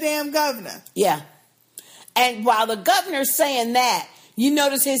behind the damn governor. Yeah. And while the governor's saying that, you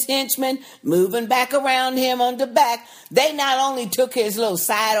notice his henchmen moving back around him on the back. They not only took his little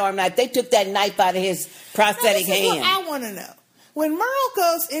sidearm knife, they took that knife out of his prosthetic hand. What I want to know. When Merle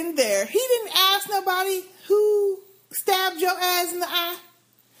goes in there, he didn't ask nobody who stabbed your ass in the eye.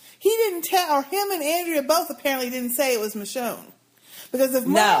 he didn't tell, or him and Andrea both apparently didn't say it was Michonne. Because if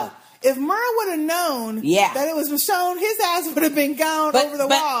Merle would have known that it was Michonne, his ass would have been gone over the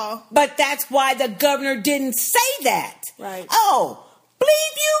wall. But that's why the governor didn't say that. Right. Oh,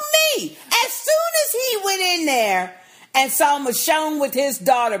 believe you me. As soon as he went in there and saw Michonne with his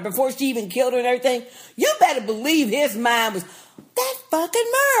daughter before she even killed her and everything, you better believe his mind was, that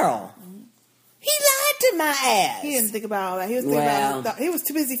fucking Merle. He lied to my ass. He didn't think about all that. He was thinking about he was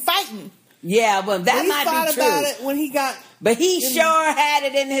too busy fighting. Yeah, well, that might be true. He thought about it when he got... But he sure had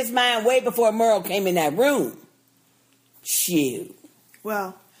it in his mind way before Merle came in that room. Shoot.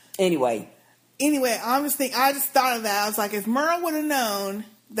 Well... Anyway, I just thought of that. I was like, if Merle would have known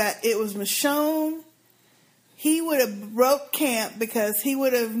that it was Michonne, he would have broke camp because he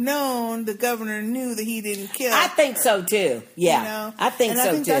would have known the governor knew that he didn't kill I think her. so, too. Yeah, you know? I think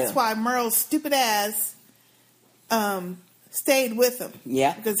so, too. That's why Merle's stupid ass... stayed with him.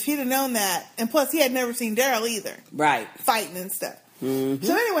 Yeah. Because if he'd have known that, and plus he had never seen Daryl either. Right. Fighting and stuff. Mm-hmm.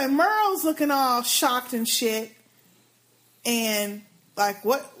 So anyway, Merle's looking all shocked and shit. And like,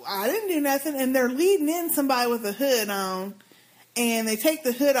 what? I didn't do nothing. And they're leading in somebody with a hood on. And they take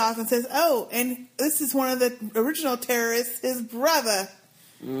the hood off and says, oh, and this is one of the original terrorists, his brother.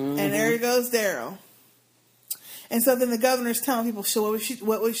 Mm-hmm. And there goes Daryl. And so then the governor's telling people, so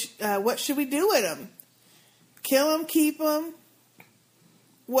what should we do with him? Kill him, keep him.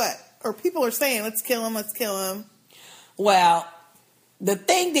 What? Or people are saying, let's kill him, let's kill him. Well, the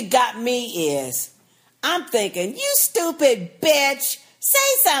thing that got me is, I'm thinking, you stupid bitch,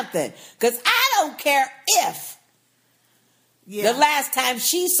 say something. Because I don't care if the last time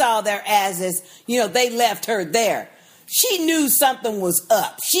she saw their asses, they left her there. She knew something was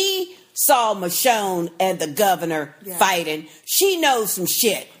up. She saw Michonne and the governor fighting. She knows some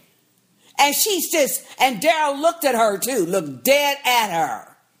shit. And and Daryl looked at her too, looked dead at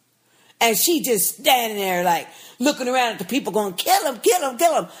her. And she just standing there like looking around at the people going, kill him, kill him,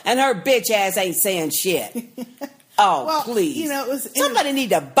 kill him. And her bitch ass ain't saying shit. Oh, well, please. Somebody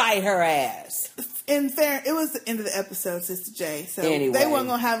need to bite her ass. It was the end of the episode, Sister J. So anyway, they weren't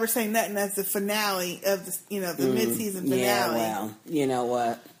going to have her say nothing as the finale of the mid-season finale. Yeah, well, you know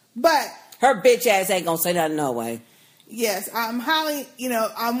what? But her bitch ass ain't going to say nothing no way. Yes, I'm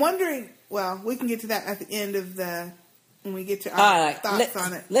I'm wondering... Well, we can get to that at the end of when we get to our thoughts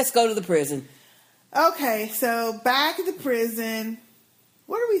on it. Let's go to the prison. Okay, so back at the prison.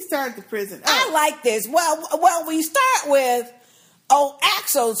 Where do we start at the prison? Oh. I like this. Well, we start with old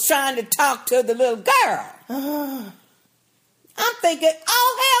Axel's trying to talk to the little girl. I'm thinking,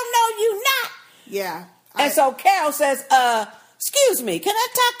 oh, hell no, you not. Yeah. And so Carol says, excuse me, can I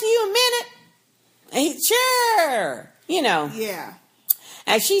talk to you a minute? And he, sure. Yeah.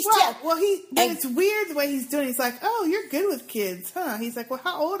 And she's it's weird the way he's doing it. He's like, oh, you're good with kids, huh? He's like, well,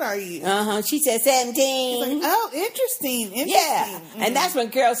 how old are you? She said 17. He's like, oh, interesting. Yeah. Mm-hmm. And that's when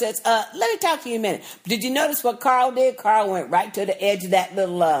Carol says, let me talk to you a minute. Did you notice what Carl did? Carl went right to the edge of that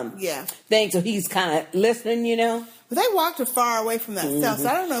little thing, so he's kind of listening, But they walked far away from that cell, so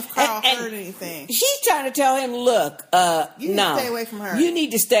I don't know if Carl heard anything. She's trying to tell him, look, you need to stay away from her. You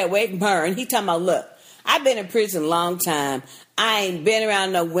need to stay away from her. And he talking about, look, I've been in prison a long time. I ain't been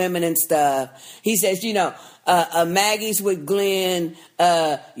around no women and stuff. He says, Maggie's with Glenn,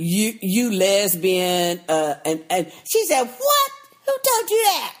 you lesbian, and she said, what? Who told you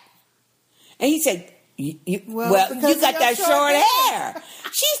that? And he said, you got that short hair.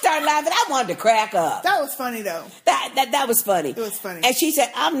 She started laughing. I wanted to crack up. That was funny, though. That was funny. It was funny. And she said,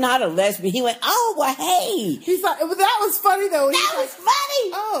 I'm not a lesbian. He went, oh, well, hey. He's like, well, that was funny, though. That was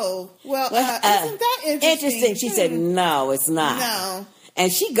funny. Oh, well, isn't that interesting? She said, no, it's not. No.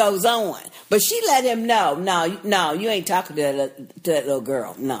 And she goes on. But she let him know, no, you ain't talking to that little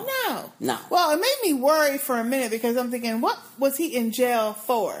girl. No. Well, it made me worry for a minute because I'm thinking, what was he in jail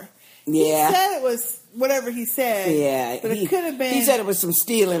for? Yeah. He said it was whatever he said. Yeah. But it could have been. He said it was some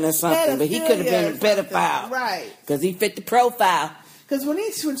stealing or something, but he could have been a pedophile. Right. Because he fit the profile. Because when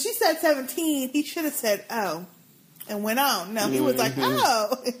she said 17, he should have said, oh, and went on. No, he was like,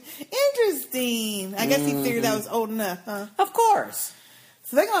 oh, interesting. I guess he figured that was old enough, huh? Of course.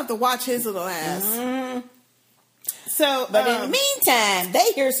 So they're going to have to watch his little ass. Mm-hmm. So, but in the meantime,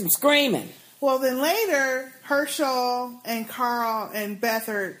 they hear some screaming. Well, then later, Herschel and Carl and Beth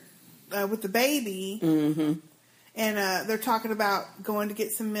are with the baby, and they're talking about going to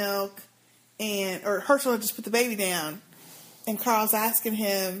get some milk, or Herschel just put the baby down, and Carl's asking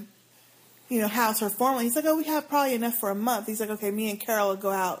him, how's her formula? He's like, oh, we have probably enough for a month. He's like, okay, me and Carol will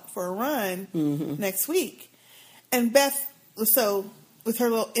go out for a run next week. And Beth was so with her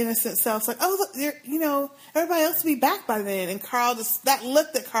little innocent self, like, oh, look, everybody else will be back by then. And Carl, that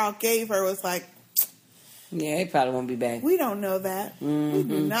look that Carl gave her was like, yeah, he probably won't be back. We don't know that. Mm-hmm. We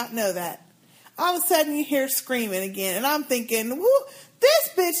do not know that. All of a sudden, you hear screaming again, and I'm thinking, this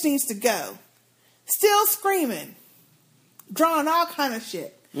bitch needs to go. Still screaming, drawing all kind of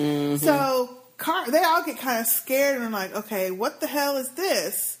shit. Mm-hmm. So they all get kind of scared, and I'm like, okay, what the hell is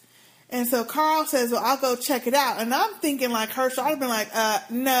this? And so Carl says, well, I'll go check it out. And I'm thinking like Herschel, I'd have been like,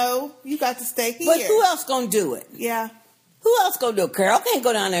 no, you got to stay here. But who else gonna do it? Yeah. Who else gonna do it? Carol can't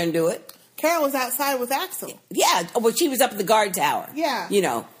go down there and do it. Carol was outside with Axel. Yeah, well, she was up at the guard tower. Yeah.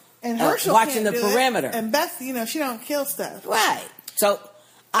 And Herschel watching can't the do perimeter. It. And Beth, she don't kill stuff. Right. So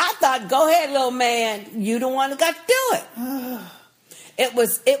I thought, go ahead, little man. You the one that got to do it.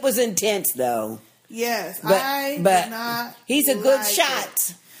 It was intense, though. Yes, I did not. He's a good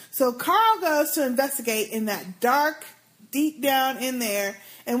shot. So Carl goes to investigate in that dark, deep down in there.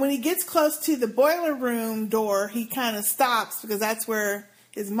 And when he gets close to the boiler room door, he kind of stops because that's where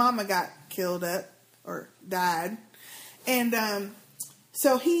his mama got killed up or died. And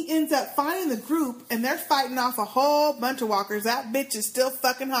so he ends up finding the group, and they're fighting off a whole bunch of walkers. That bitch is still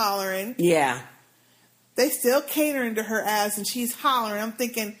fucking hollering. Yeah. They still catering to her ass, and she's hollering. I'm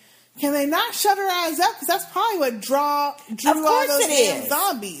thinking, can they not shut her ass up? Because that's probably what drew all those damn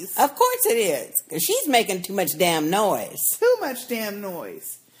zombies. Of course it is. Because she's making too much damn noise. Too much damn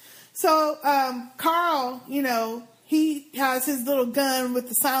noise. So Carl, he has his little gun with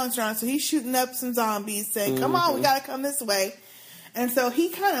the silencer on, so he's shooting up some zombies, saying, come on, we got to come this way. And so he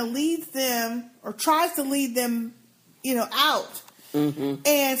kind of leads them, or tries to lead them, out. Mm-hmm.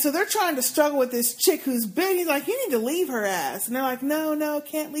 And so they're trying to struggle with this chick who's big. He's like, you need to leave her ass. And they're like, no,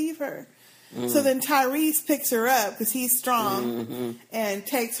 can't leave her. Mm-hmm. So then Tyrese picks her up because he's strong and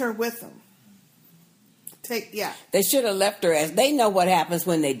takes her with him. They should have left her ass. They know what happens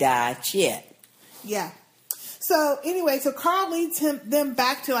when they die. Shit. Yeah. So anyway, Carl leads them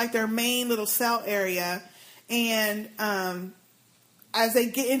back to like their main little cell area. And as they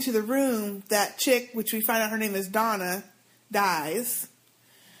get into the room, that chick, which we find out her name is Donna, dies.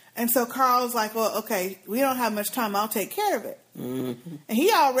 And so Carl's like, well, okay, we don't have much time. I'll take care of it. Mm-hmm. And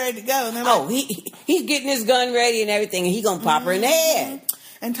he all ready to go. And they're he's getting his gun ready and everything, and he gonna pop her in the head.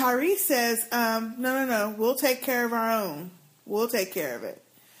 And Tyrese says, no, we'll take care of our own. We'll take care of it.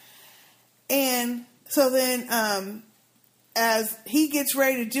 And so then as he gets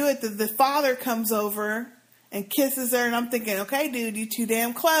ready to do it, the father comes over and kisses her, and I'm thinking, okay, dude, you too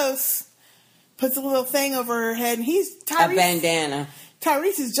damn close. Puts a little thing over her head, and a bandana.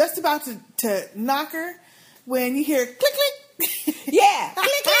 Tyrese is just about to knock her when you hear click, click. Yeah,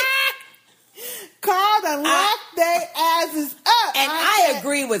 click, click. Carl done locked their asses up. And I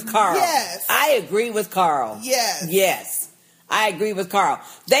agree with Carl. Yes. I agree with Carl. Yes. Yes. I agree with Carl.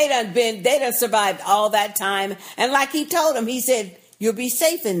 They done survived all that time, and like he told him, he said, you'll be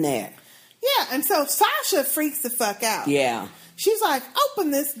safe in there. Yeah, and so Sasha freaks the fuck out. Yeah. She's like,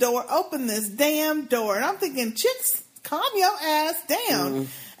 open this damn door. And I'm thinking, chicks, calm your ass down. Mm.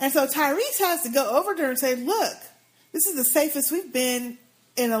 And so Tyrese has to go over to her and say, look, this is the safest we've been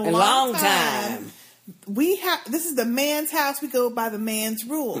in a long time. This is the man's house. We go by the man's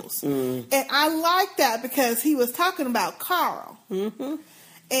rules. Mm. And I like that because he was talking about Carl. Mm-hmm.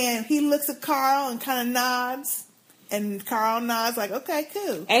 And he looks at Carl and kind of nods. And Carl nods like, okay,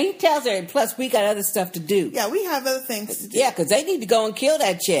 cool. And he tells her, plus we got other stuff to do. Yeah, we have other things to do. Yeah, because they need to go and kill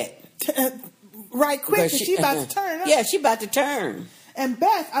that chick. Right quick, because she's about to turn up. Yeah, she's about to turn. And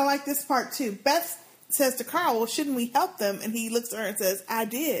Beth, I like this part too. Beth says to Carl, well, shouldn't we help them? And he looks at her and says, I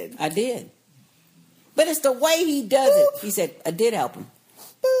did. But it's the way he does it. He said, I did help him.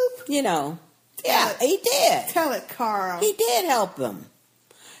 Boop. Yeah, he did. Tell it, Carl. He did help him.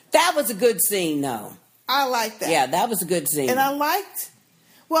 That was a good scene, though. I like that. Yeah, that was a good scene. And I liked,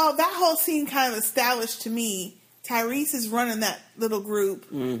 that whole scene kind of established to me, Tyrese is running that little group.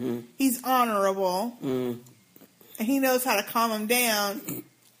 Mm-hmm. He's honorable. Mm. And he knows how to calm them down.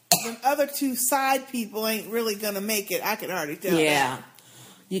 The other two side people ain't really going to make it. I can already tell. Yeah,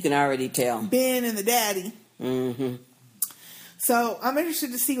 you can already tell. Ben and the daddy. Mm-hmm. So I'm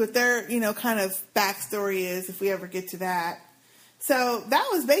interested to see what their, kind of backstory is if we ever get to that. So that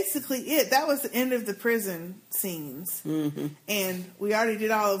was basically it. That was the end of the prison scenes. Mm-hmm. And we already did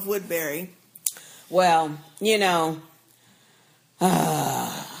all of Woodbury. Well,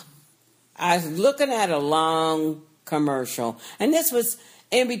 I was looking at a long commercial. And this was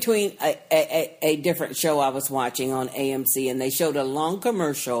in between a different show I was watching on AMC. And they showed a long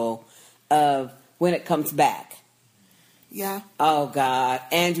commercial of when it comes back. Yeah. Oh, God.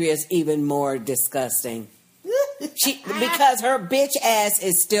 Andrea's even more disgusting. Because her bitch ass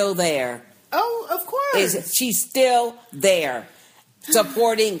is still there. Oh, of course. She's still there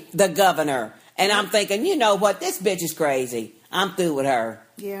supporting the governor. And I'm thinking, you know what? This bitch is crazy. I'm through with her.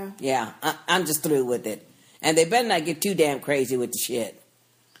 Yeah. Yeah, I'm just through with it. And they better not get too damn crazy with the shit.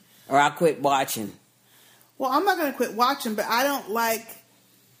 Or I'll quit watching. Well, I'm not going to quit watching, but I don't like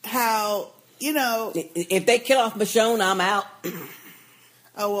how, If they kill off Michonne, I'm out.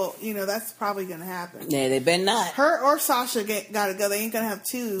 Oh, well, that's probably going to happen. Yeah, they better not. Her or Sasha got to go. They ain't going to have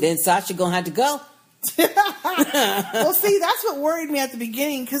two. Then Sasha going to have to go. Well, see, that's what worried me at the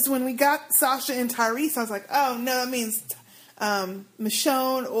beginning, because when we got Sasha and Tyrese, I was like, oh, no, that means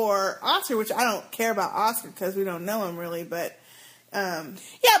Michonne or Oscar, which I don't care about Oscar because we don't know him really, but... yeah,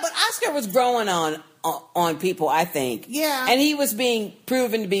 but Oscar was growing on people, I think. Yeah. And he was being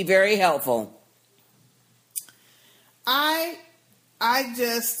proven to be very helpful. I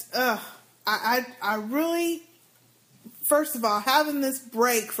really, first of all, having this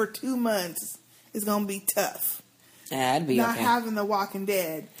break for 2 months is going to be tough. Yeah, it'd be Not okay. having The Walking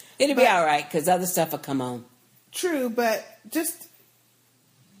Dead. It'll be all right, because other stuff will come on. True, but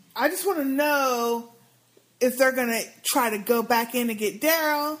I just want to know if they're going to try to go back in to get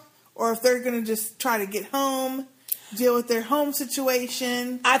Daryl, or if they're going to just try to get home, deal with their home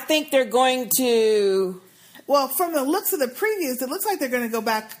situation. I think they're going to... Well, from the looks of the previews, it looks like they're going to go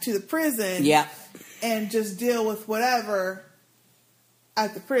back to the prison. Yep. And just deal with whatever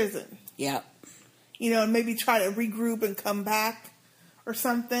at the prison. Yep. And maybe try to regroup and come back or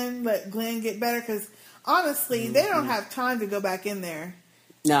something. Let Glenn get better. Because honestly, they don't have time to go back in there.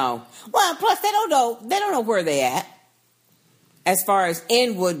 No. Well, plus they don't know where they at. As far as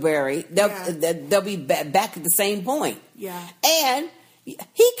in Woodbury, they'll be back at the same point. Yeah. And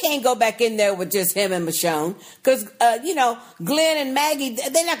he can't go back in there with just him and Michonne, because Glenn and Maggie,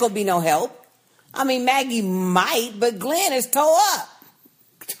 they're not going to be no help. I mean, Maggie might, but Glenn is tore up.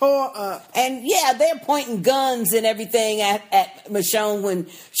 And yeah, they're pointing guns and everything at Michonne when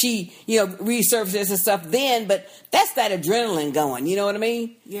she, resurfaces and stuff then, but that's that adrenaline going, you know what I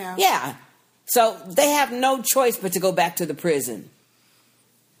mean? Yeah. Yeah. So they have no choice but to go back to the prison.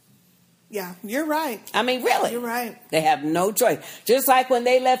 Yeah, you're right. I mean, really. You're right. They have no choice. Just like when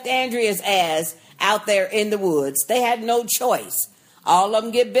they left Andrea's ass out there in the woods, they had no choice. All of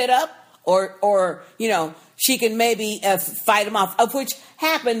them get bit up, or she can maybe fight them off, of which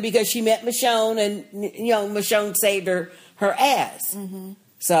happened because she met Michonne, and Michonne saved her ass. Mm-hmm.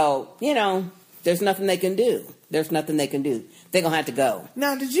 So there's nothing they can do. There's nothing they can do. They're gonna have to go.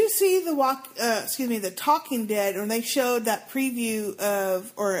 Now, did you see the Talking Dead, when they showed that preview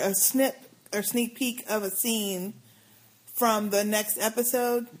of, or a sneak peek of a scene from the next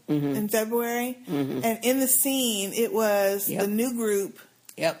episode in February? Mm-hmm. And in the scene, it was the new group.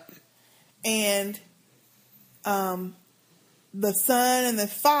 Yep. And the son and the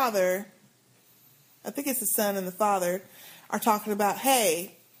father, I think it's the son and the father, are talking about,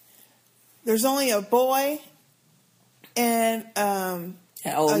 hey, there's only a boy and an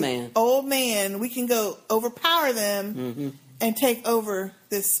old man. We can go overpower them and take over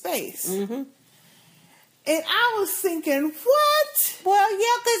this space. Mm-hmm. And I was thinking, what? Well,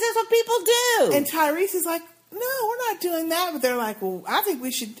 yeah, because that's what people do. And Tyrese is like, no, we're not doing that. But they're like, well, I think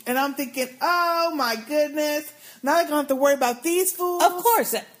we should. And I'm thinking, oh my goodness, now they're going to have to worry about these fools. Of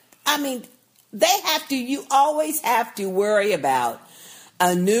course. I mean, you always have to worry about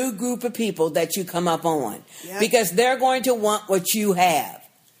a new group of people that you come up on, because they're going to want what you have.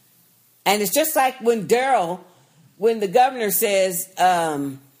 And it's just like when the governor says,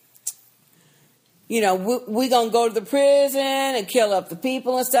 we're going to go to the prison and kill up the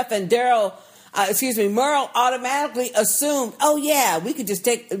people and stuff. And Merle automatically assumed, oh yeah, we could just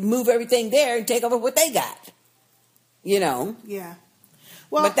move everything there and take over what they got. Yeah.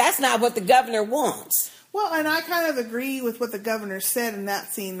 Well, but that's not what the governor wants. Well, and I kind of agree with what the governor said in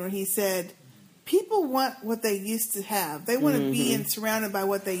that scene where he said, people want what they used to have. They want to be surrounded by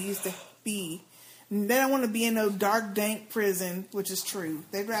what they used to be. They don't want to be in no dark, dank prison, which is true.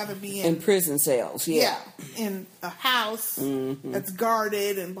 They'd rather be in prison cells, yeah. In a house that's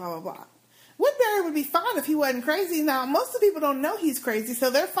guarded and blah, blah, blah. Woodbury would be fine if he wasn't crazy. Now, most of the people don't know he's crazy, so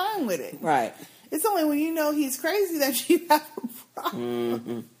they're fine with it. Right. It's only when you know he's crazy that you have a problem.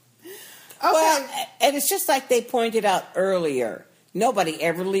 Mm-hmm. Okay. Well, and it's just like they pointed out earlier. Nobody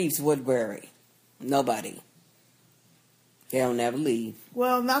ever leaves Woodbury. Nobody. They don't ever leave.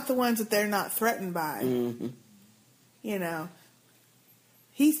 Well, not the ones that they're not threatened by. Mm-hmm.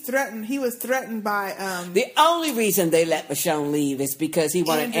 He was threatened by... the only reason they let Michonne leave is because he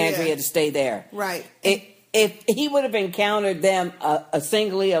wanted Andrea to stay there. Right. If he would have encountered them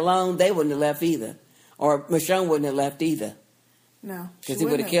singly alone, they wouldn't have left either. Or Michonne wouldn't have left either. No. Because he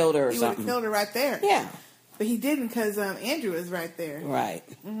would have killed her or something. He would have killed her right there. Yeah. But he didn't because Andrew was right there. Right.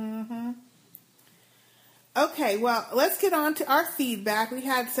 Mm-hmm. Okay, well, let's get on to our feedback. We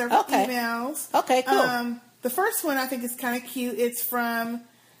had several emails. Okay, cool. The first one I think is kind of cute. It's from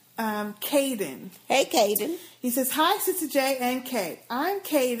Caden. Hey, Caden. He says, "Hi, Sister J and Kay. I'm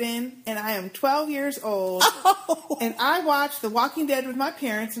Caden, and I am 12 years old. And I watch The Walking Dead with my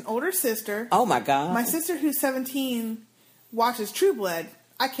parents and older sister. Oh, my God. My sister, who's 17, watches True Blood.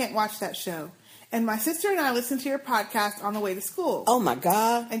 I can't watch that show. And my sister and I listen to your podcast on the way to school." Oh, my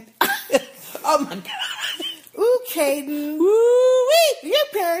God. And oh, my God. Ooh, Caden. Woo-wee. Your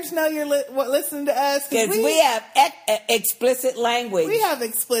parents know you're listening to us. Because we have explicit language. We have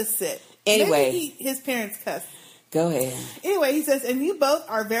explicit. Anyway. Maybe his parents cuss. Go ahead. Anyway, he says, "And you both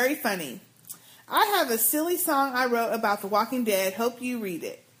are very funny. I have a silly song I wrote about The Walking Dead. Hope you read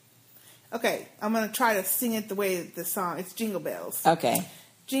it." Okay, I'm going to try to sing it the way the song. It's Jingle Bells. Okay.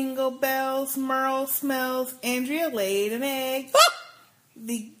 Jingle bells, Merle smells, Andrea laid an egg.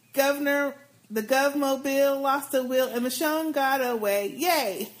 The Govmobile lost the wheel, and Michonne got away.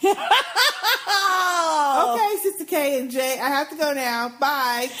 Yay! Okay, Sister K and J, I have to go now.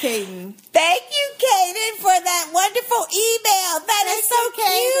 Bye, Caden. Thank you, Caden, for that wonderful email. That is so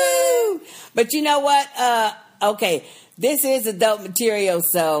cute. But you know what? Okay, this is adult material,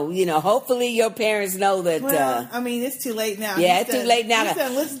 so, hopefully your parents know that. Well, I mean, it's too late now. Yeah, it's too late now. He's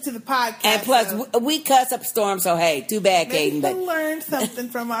done listen to the podcast. And plus, we cuss up Storm, so hey, too bad, Maybe Caden. He'll learn something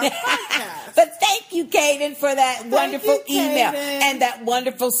from our podcast. But thank you, Caden, for that wonderful email Caden. and that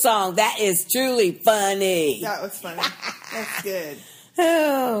wonderful song. That is truly funny. That was funny. That's good.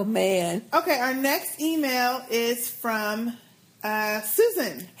 Oh, man. Okay, our next email is from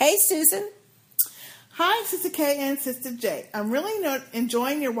Susan. Hey, Susan. "Hi, Sister K and Sister J. I'm really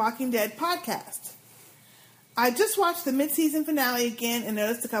enjoying your Walking Dead podcast. I just watched the mid-season finale again and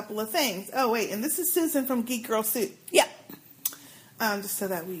noticed a couple of things." Oh, wait, and this is Susan from Geek Girl Soup. Yep. Just so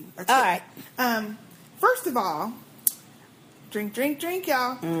that we are all right. First of all, drink,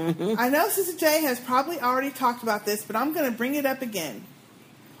 y'all. Mm-hmm. I know Sister J has probably already talked about this, but I'm going to bring it up again.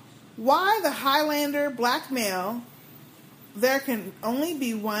 Why the Highlander black male? There can only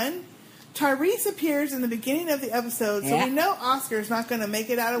be one. Tyrese appears in the beginning of the episode, so we know Oscar's not going to make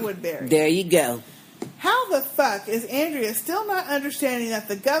it out of Woodbury. There you go. How the fuck is Andrea still not understanding that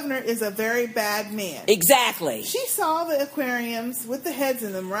the governor is a very bad man? Exactly. She saw the aquariums with the heads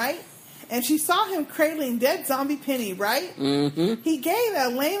in them, right? And she saw him cradling dead zombie Penny, right? Mm-hmm. He gave a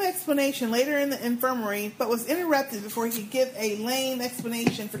lame explanation later in the infirmary, but was interrupted before he could give a lame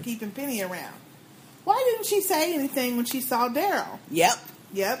explanation for keeping Penny around. Why didn't she say anything when she saw Daryl? Yep.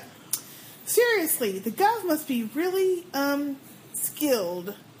 Seriously, the Gov must be really,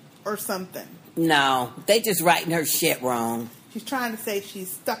 skilled or something. No, they just writing her shit wrong. She's trying to say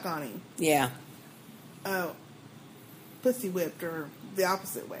she's stuck on him. Yeah. Oh, pussy whipped or the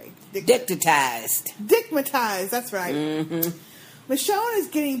opposite way. Dickmatized. That's right. Mm-hmm. Michonne is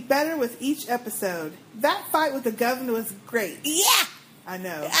getting better with each episode. That fight with the governor was great. Yeah. I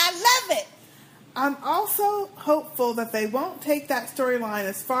know. I love it. I'm also hopeful that they won't take that storyline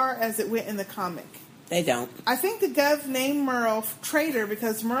as far as it went in the comic. They don't. I think the Gov named Merle traitor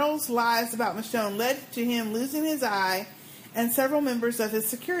because Merle's lies about Michonne led to him losing his eye and several members of his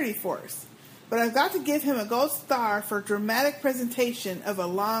security force. But I've got to give him a gold star for dramatic presentation of a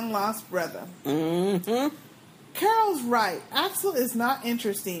long-lost brother. Mm-hmm. Carol's right. Axel is not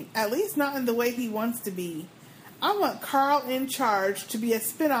interesting, at least not in the way he wants to be. I want Carl in Charge to be a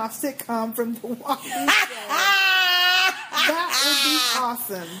spin-off sitcom from The Walking Dead. That would be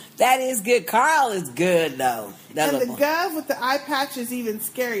awesome. That is good. Carl is good, though. And the Gov with the eye patch is even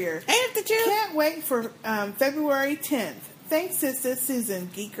scarier. Ain't the truth? Can't wait for February 10th. Thanks, Sister Susan,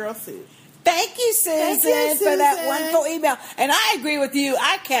 Geek Girl Soup. Thank you, Susan, for that wonderful email. And I agree with you.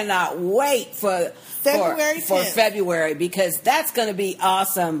 I cannot wait for February because that's going to be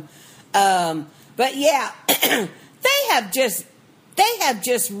awesome. But yeah, they have just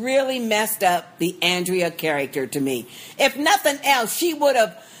really messed up the Andrea character to me. If nothing else, she would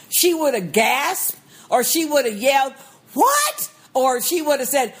have gasped, or she would have yelled, "What?" Or she would have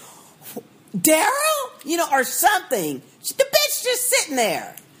said, "Daryl," or something. The bitch just sitting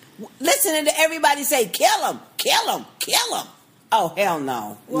there, listening to everybody say, "Kill him, kill him, kill him." Oh, hell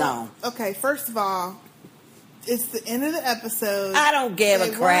no, no. Okay, first of all, it's the end of the episode. I don't give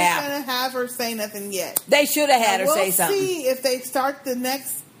a crap. They weren't going to have her say nothing yet. They should have had her say something. We'll see if they start the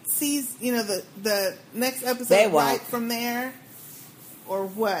next season, the next episode right from there, or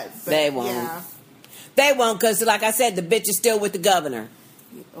what. But, they won't. Yeah. They won't because, like I said, the bitch is still with the governor.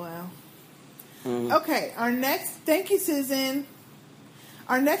 Well, Okay, thank you, Susan.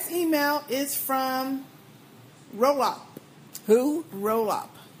 Our next email is from Rolop. Who? Rolop.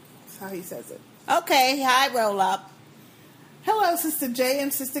 That's how he says it. Okay, hi, Rolop. Hello, Sister J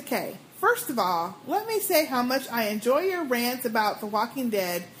and Sister K. First of all, let me say how much I enjoy your rants about The Walking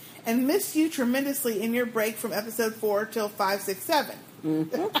Dead and miss you tremendously in your break from episode 4 till 5, 6, 7.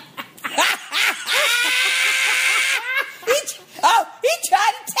 Mm-hmm. He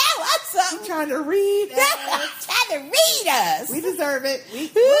tried to tell us something. He's trying to read us. Trying to read us. We deserve it. We'll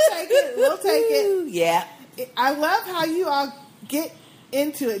take it. We'll take it. Yeah. I love how you all get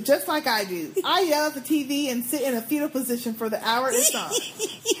into it just like I do. I yell at the TV and sit in a fetal position for the hour it's on.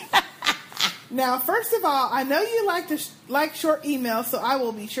 Now, first of all, I know you like short emails, so I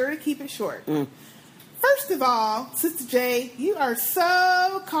will be sure to keep it short. First of all, Sister J, you are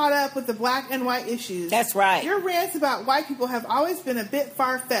so caught up with the black and white issues. That's right. Your rants about white people have always been a bit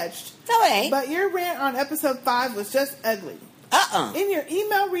far-fetched. No, it ain't. But your rant on episode 5 was just ugly. In your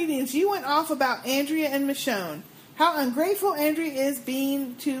email readings, you went off about Andrea and Michonne. How ungrateful Andrea is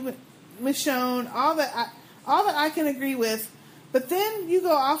being to Michonne, all that I can agree with. But then you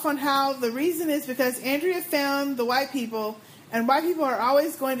go off on how the reason is because Andrea found the white people, and white people are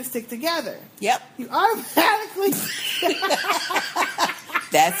always going to stick together. Yep. You automatically...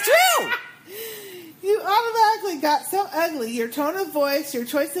 That's true. You automatically got so ugly. Your tone of voice, your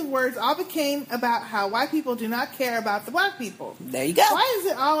choice of words all became about how white people do not care about the black people. There you go. Why is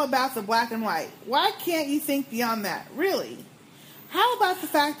it all about the black and white? Why can't you think beyond that? Really? How about the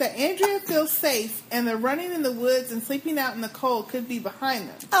fact that Andrea feels safe and the running in the woods and sleeping out in the cold could be behind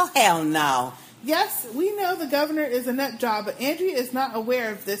them? Oh, hell no. Yes, we know the governor is a nut job, but Andrea is not aware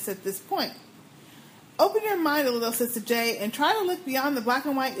of this at this point. Open your mind a little, Sister J, and try to look beyond the black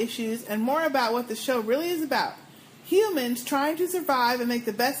and white issues and more about what the show really is about. Humans trying to survive and make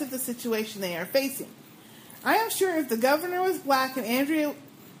the best of the situation they are facing. I am sure if the governor was black, Andrea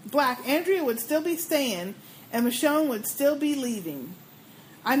would still be staying, and Michonne would still be leaving.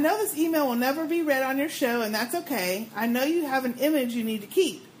 I know this email will never be read on your show, and that's okay. I know you have an image you need to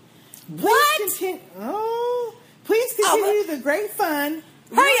keep. Please continue the great fun.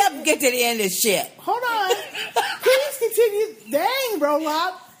 Hurry up and get to the end of this shit. Hold on. Please continue. Dang,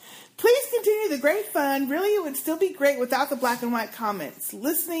 Rolop. Please continue the great fun. Really, it would still be great without the black and white comments.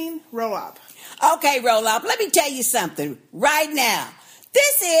 Listening, Rolop. Okay, Rolop, let me tell you something right now.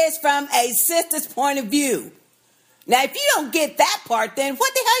 This is from a sister's point of view. Now, if you don't get that part, then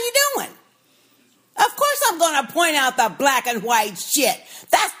what the hell are you doing? Of course I'm going to point out the black and white shit.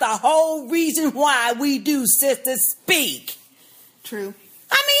 That's the whole reason why we do Sisters Speak. True.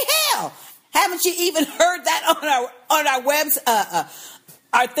 I mean, hell, haven't you even heard that on our website,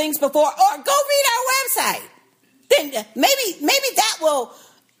 our things before? Or go read our website. Then maybe that will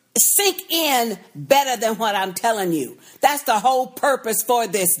sink in better than what I'm telling you. That's the whole purpose for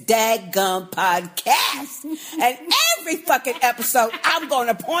this daggum podcast. And every fucking episode, I'm going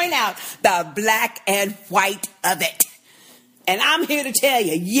to point out the black and white of it. And I'm here to tell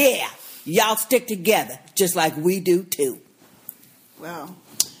you, yeah, y'all stick together just like we do too. Well,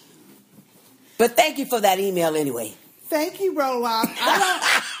 but thank you for that email anyway. Thank you, Rolop.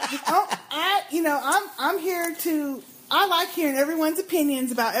 I'm here to. I like hearing everyone's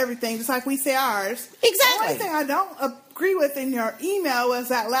opinions about everything, just like we say ours. Exactly. The only thing I don't agree with in your email was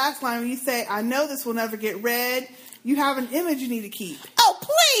that last line where you say, "I know this will never get read. You have an image you need to keep." Oh,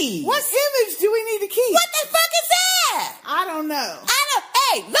 please! What image do we need to keep? What the fuck is that? I don't know.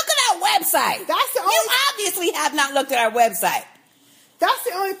 Hey, look at our website. That's the only. You obviously have not looked at our website. That's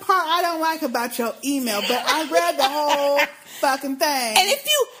the only part I don't like about your email, but I read the whole fucking thing. And if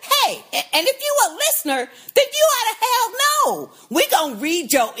you a listener, then you ought to hell know. We gonna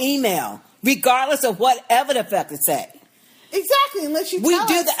read your email, regardless of whatever the fuck it say. Exactly, unless you tell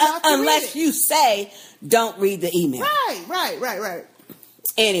us not to unless you say don't read the email. Right.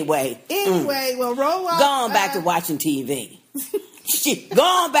 Anyway, well, roll on. Go on back to watching TV. Go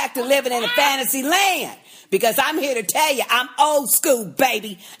on back to living in a fantasy land. Because I'm here to tell you, I'm old school,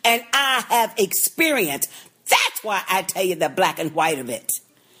 baby, and I have experience. That's why I tell you the black and white of it.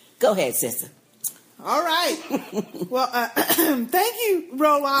 Go ahead, sister. All right. Well, thank you,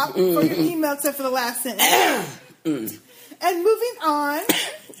 Rolop, for your email, except for the last sentence. And moving on,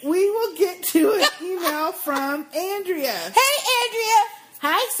 we will get to an email from Andrea. Hey, Andrea.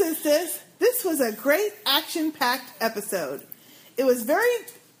 Hi, sisters. This was a great action-packed episode. It was very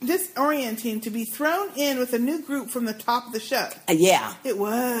disorienting to be thrown in with a new group from the top of the show. Yeah. It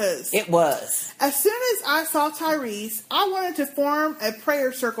was. As soon as I saw Tyrese, I wanted to form a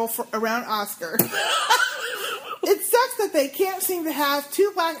prayer circle around Oscar. It sucks that they can't seem to have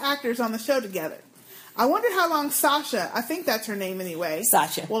two black actors on the show together. I wonder how long Sasha, I think that's her name anyway,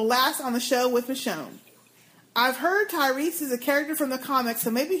 Sasha, will last on the show with Michonne. I've heard Tyrese is a character from the comics,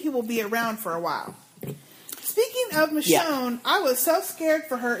 so maybe he will be around for a while. Speaking of Michonne, I was so scared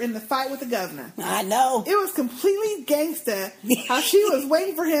for her in the fight with the governor. I know. It was completely gangsta how she was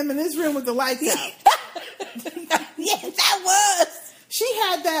waiting for him in his room with the lights out. Yes, that was. She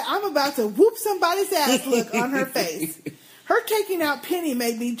had that I'm about to whoop somebody's ass look on her face. Her taking out Penny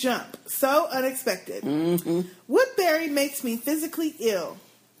made me jump. So unexpected. Mm-hmm. Woodbury makes me physically ill.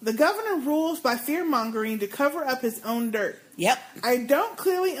 The governor rules by fear-mongering to cover up his own dirt. Yep. I don't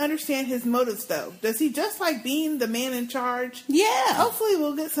clearly understand his motives, though. Does he just like being the man in charge? Yeah. Hopefully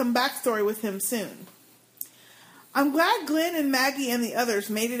we'll get some backstory with him soon. I'm glad Glenn and Maggie and the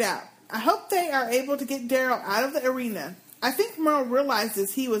others made it out. I hope they are able to get Daryl out of the arena. I think Merle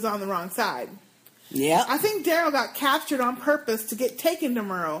realizes he was on the wrong side. Yeah. I think Daryl got captured on purpose to get taken to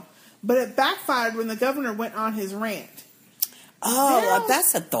Merle, but it backfired when the governor went on his rant. Oh,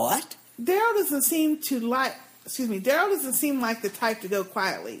 that's a thought. Daryl doesn't seem like the type to go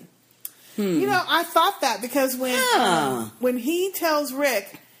quietly. You know, I thought that because when he tells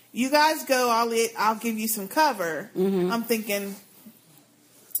Rick, "You guys go, I'll give you some cover," I'm thinking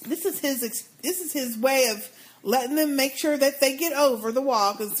this is his way of letting them make sure that they get over the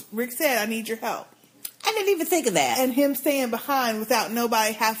wall, because Rick said, "I need your help." I didn't even think of that. And him staying behind without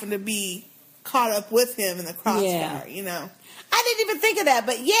nobody having to be caught up with him in the crossfire, you know. I didn't even think of that,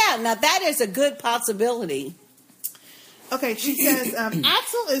 but yeah, now that is a good possibility. Okay, she says,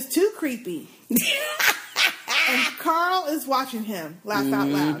 Axel is too creepy. And Carl is watching him laugh out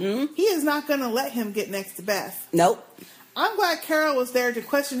loud. He is not going to let him get next to Beth. Nope. I'm glad Carol was there to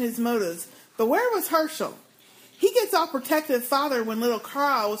question his motives, but where was Herschel? He gets all protective father when little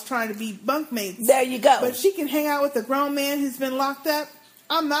Carl was trying to be bunkmates. There you go. But she can hang out with a grown man who's been locked up?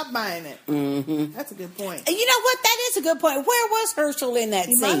 I'm not buying it. Mm-hmm. That's a good point. You know what? That is a good point. Where was Herschel in that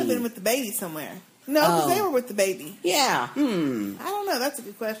scene? He might have been with the baby somewhere. No, because they were with the baby. Yeah. I don't know. That's a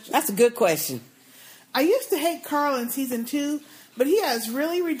good question. That's a good question. I used to hate Carl in season 2, but he has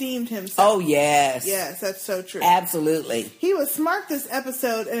really redeemed himself. Oh, yes. Yes, that's so true. Absolutely. He was smart this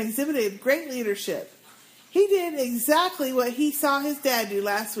episode and exhibited great leadership. He did exactly what he saw his dad do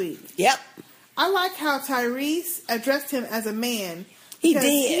last week. Yep. I like how Tyrese addressed him as a man. He did.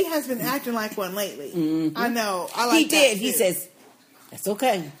 He has been acting like one lately. Mm-hmm. I know. I like he did. That too. He says, "That's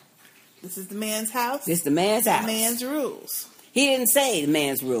okay. This is the man's house. This is the man's house. The man's rules." He didn't say the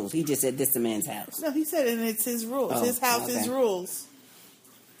man's rules. He just said, "This is the man's house." No, he said, and it's his rules. Oh, his house, his rules.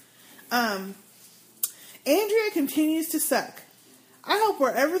 Andrea continues to suck. I hope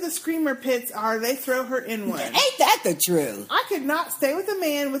wherever the screamer pits are, they throw her in one. Ain't that the truth? I could not stay with a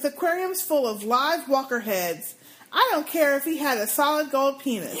man with aquariums full of live walker heads. I don't care if he had a solid gold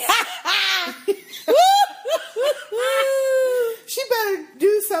penis. She better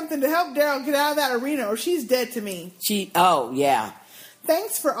do something to help Daryl get out of that arena or she's dead to me. Oh, yeah.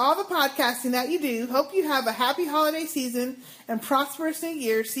 Thanks for all the podcasting that you do. Hope you have a happy holiday season and prosperous new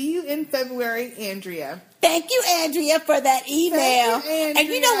year. See you in February, Andrea. Thank you, Andrea, for that email. Thank you, Andrea. And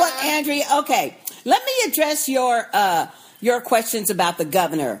you know what, Andrea? Okay, let me address your questions about the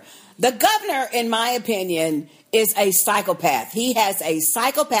governor. The governor, in my opinion, is a psychopath. He has a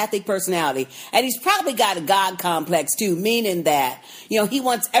psychopathic personality, and he's probably got a God complex too, meaning that, he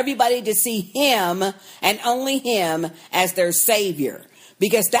wants everybody to see him and only him as their savior,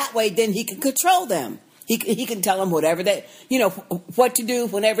 because that way then he can control them. He can tell them whatever what to do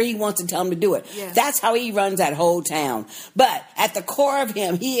whenever he wants to tell them to do it. Yeah. That's how he runs that whole town. But at the core of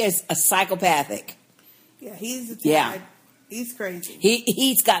him, he is a psychopathic. Yeah, he's He's crazy.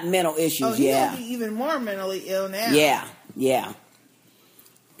 He's got mental issues. Oh, he's gonna be even more mentally ill now. Yeah.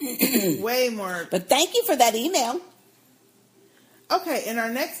 Way more. But thank you for that email. Okay, and our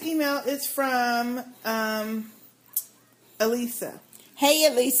next email is from Elisa. Hey,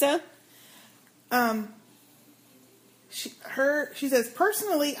 Elisa. She says,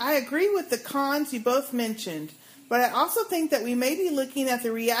 personally, I agree with the cons you both mentioned, but I also think that we may be looking at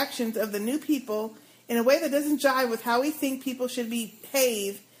the reactions of the new people in a way that doesn't jive with how we think people should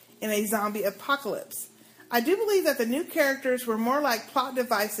behave in a zombie apocalypse. I do believe that the new characters were more like plot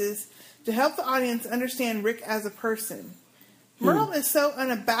devices to help the audience understand Rick as a person. Merle is so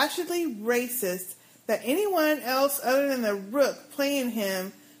unabashedly racist that anyone else other than the Rook playing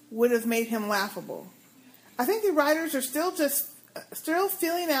him would have made him laughable. I think the writers are still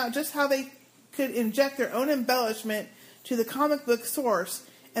feeling out just how they could inject their own embellishment to the comic book source,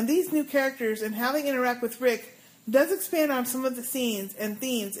 and these new characters and how they interact with Rick does expand on some of the scenes and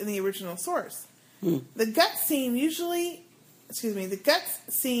themes in the original source. The gut scene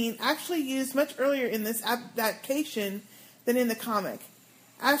actually used much earlier in this adaptation than in the comic.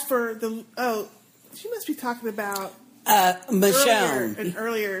 As for she must be talking about Michonne.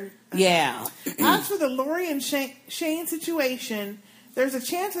 Earlier. Yeah. As for the Lori and Shane situation, there's a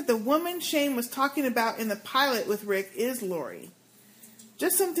chance that the woman Shane was talking about in the pilot with Rick is Lori.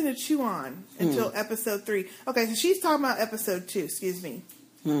 Just something to chew on until episode 3. Okay, so she's talking about episode 2, excuse me.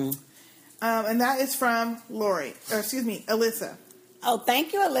 And that is from Alyssa. Oh,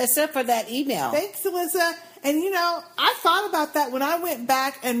 thank you, Alyssa, for that email. Thanks, Alyssa. And I thought about that when I went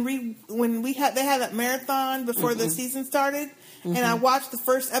back and they had that marathon before the season started, and I watched the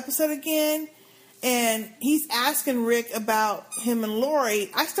first episode again, and he's asking Rick about him and Lori.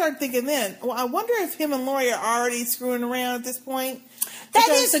 I started thinking then, well, I wonder if him and Lori are already screwing around at this point. That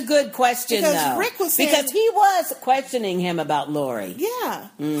is a good question, though. Rick was saying, because he was questioning him about Lori. Yeah.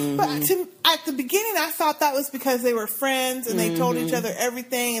 But at the beginning, I thought that was because they were friends and they told each other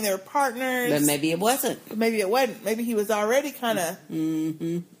everything and they were partners. But maybe it wasn't. Maybe it wasn't. Maybe he was already kind of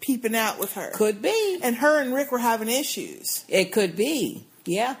peeping out with her. Could be. And her and Rick were having issues. It could be.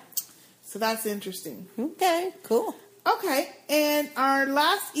 Yeah. So that's interesting. Okay, cool. Okay, and our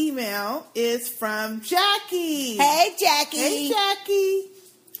last email is from Jackie. Hey, Jackie. Hey, Jackie.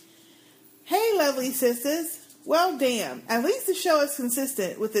 Hey, lovely sisters. Well, damn. At least the show is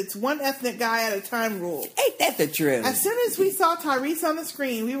consistent with its one ethnic guy at a time rule. Ain't that the truth? As soon as we saw Tyrese on the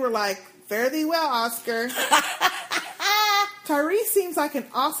screen, we were like, fare thee well, Oscar. Tyrese seems like an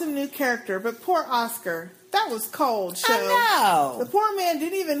awesome new character, but poor Oscar. That was cold, show. I know. The poor man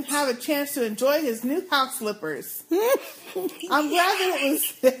didn't even have a chance to enjoy his new house slippers. I'm glad that it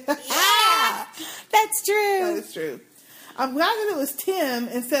was... Yeah, that's true. That is true. I'm glad that it was Tim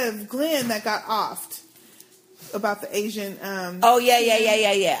instead of Glenn that got offed about the Asian...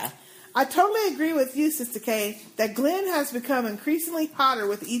 Yeah. I totally agree with you, Sister K, that Glenn has become increasingly hotter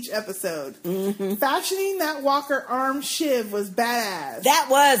with each episode. Fashioning that Walker arm shiv was badass. That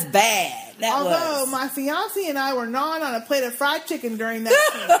was bad. Although my fiance and I were gnawing on a plate of fried chicken during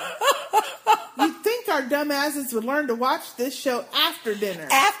that scene. You'd think our dumbasses would learn to watch this show after dinner.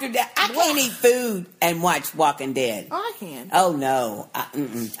 After that, I can't eat food and watch Walking Dead. Oh, I can. Oh, no.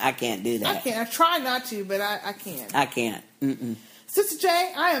 I can't do that. I can't. I try not to, but I can't. I can't. Sister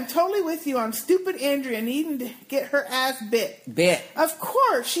J, I am totally with you on stupid Andrea needing to get her ass bit. Of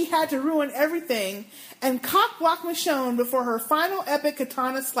course, she had to ruin everything and cock-block Michonne before her final epic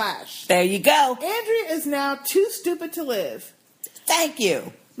katana slash. There you go. Andrea is now too stupid to live. Thank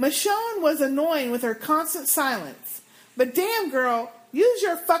you. Michonne was annoying with her constant silence. But damn, girl, use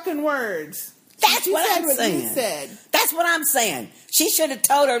your fucking words. That's what I'm saying. You said. That's what I'm saying. She should have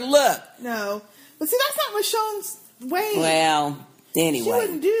told her, look. No. But see, that's not Michonne's way. Well... Anyway. She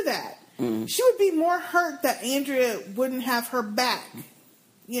wouldn't do that. She would be more hurt that Andrea wouldn't have her back,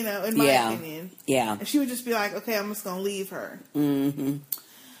 in my opinion. Yeah. And she would just be like, okay, I'm just going to leave her.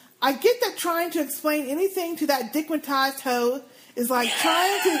 I get that trying to explain anything to that digmatized hoe is like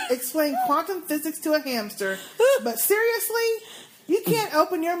trying to explain quantum physics to a hamster. But seriously, you can't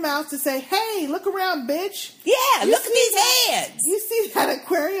open your mouth to say, hey, look around, bitch. Yeah, look at these heads. You see that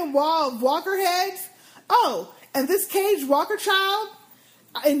aquarium wall of walker heads? Oh, and this caged walker child,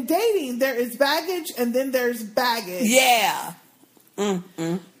 in dating, there is baggage and then there's baggage. Yeah.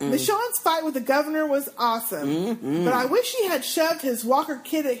 Michonne's fight with the governor was awesome. But I wish she had shoved his walker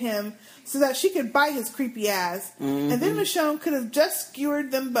kid at him so that she could bite his creepy ass. And then Michonne could have just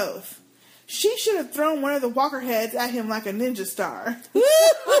skewered them both. She should have thrown one of the walker heads at him like a ninja star. She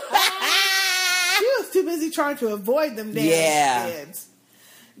was too busy trying to avoid them damn heads.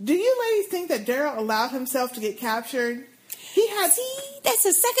 Do you ladies think that Daryl allowed himself to get captured? See, that's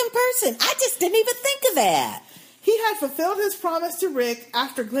the second person. I just didn't even think of that. He had fulfilled his promise to Rick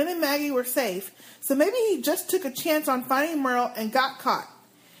after Glenn and Maggie were safe, so maybe he just took a chance on finding Merle and got caught.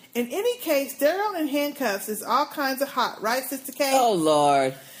 In any case, Daryl in handcuffs is all kinds of hot, right, Sister K? Oh,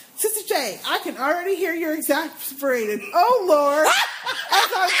 Lord. Sister J, I can already hear you're exasperated. Oh, Lord.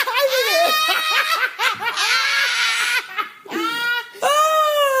 As I'm typing it.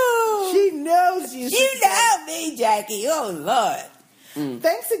 She knows you. You know me, Jackie. Oh, Lord.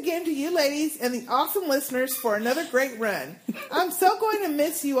 Thanks again to you ladies and the awesome listeners for another great run. I'm so going to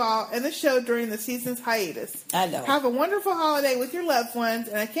miss you all and the show during the season's hiatus. I know. Have a wonderful holiday with your loved ones,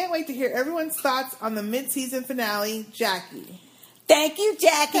 and I can't wait to hear everyone's thoughts on the mid-season finale, Jackie. Thank you,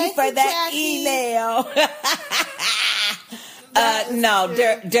 Jackie, for that email. No,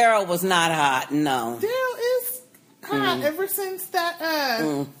 Daryl was not hot. No. Daryl is hot ever since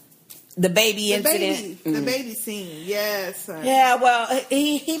that The baby incident. The baby scene, yes. Yeah, well,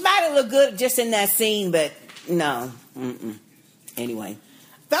 he might have looked good just in that scene, but no. Anyway.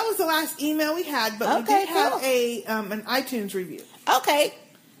 That was the last email we had, but we did have an iTunes review. Okay.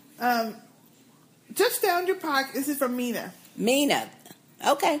 Just found your podcast. This is from Mina. Mina.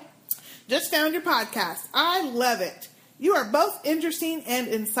 Okay. Just found your podcast. I love it. You are both interesting and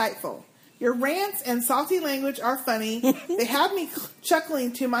insightful. Your rants and salty language are funny. They have me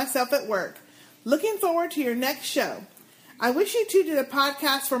chuckling to myself at work. Looking forward to your next show. I wish you two did a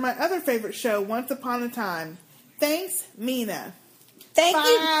podcast for my other favorite show, Once Upon a Time. Thanks, Mina. Thank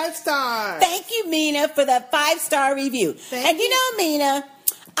you. 5 stars. Thank you, Mina, for that 5-star review. And you know, Mina,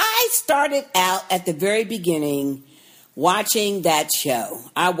 I started out at the very beginning watching that show.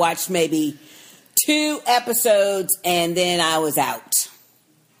 I watched maybe 2 episodes and then I was out.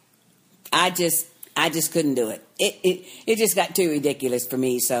 I just couldn't do it. It just got too ridiculous for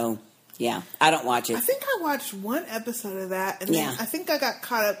me. So yeah, I don't watch it. I think I watched 1 episode of that, and then I think I got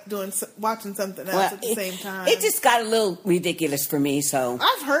caught up watching something else at the same time. It just got a little ridiculous for me. So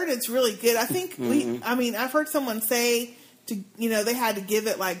I've heard it's really good. I think I've heard someone say they had to give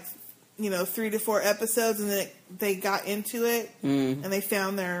it 3 to 4 episodes, and then they got into it and they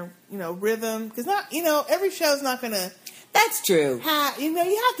found their rhythm, because every show is not going to. That's true. You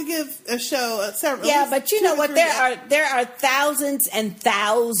have to give a show several. Yeah, but you know what? There are thousands and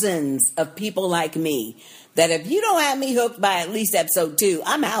thousands of people like me that if you don't have me hooked by at least episode 2,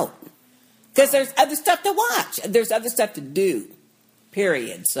 I'm out. Because there's other stuff to watch. There's other stuff to do.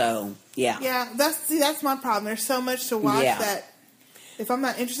 Period. So yeah. Yeah, that's my problem. There's so much to watch that if I'm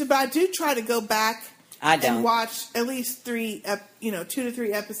not interested, but I do try to go back and watch at least 2 to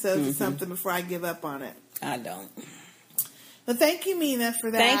 3 episodes or something before I give up on it. I don't. Well, thank you, Mina,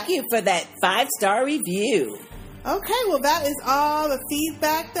 for that. Thank you for that 5-star review. Okay, well, that is all the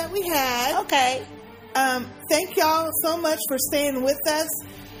feedback that we had. Okay. Thank y'all so much for staying with us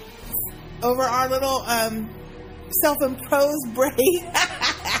over our little self-imposed break.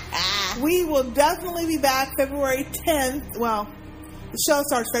 We will definitely be back February 10th. Well, the show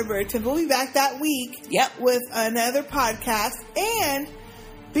starts February 10th. We'll be back that week with another podcast. And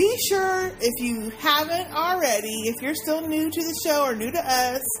be sure, if you haven't already, if you're still new to the show or new to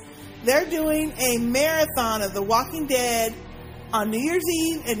us, they're doing a marathon of The Walking Dead on New Year's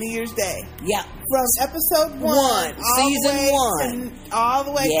Eve and New Year's Day. Yeah. From episode 1. Season 1. All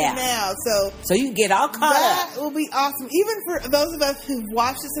the way to now. So you can get all caught up. That will be awesome. Even for those of us who've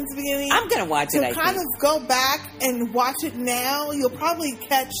watched it since the beginning. I'm going to watch it, I kind of go back and watch it now, you'll probably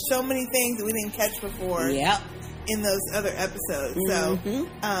catch so many things that we didn't catch before. Yep. In those other episodes. So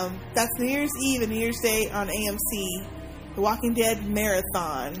that's New Year's Eve and New Year's Day on AMC, The Walking Dead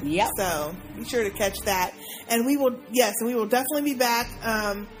Marathon. Yep. So be sure to catch that. And we will definitely be back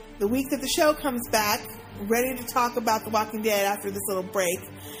the week that the show comes back, ready to talk about The Walking Dead after this little break.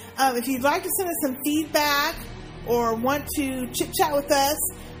 If you'd like to send us some feedback or want to chit chat with us,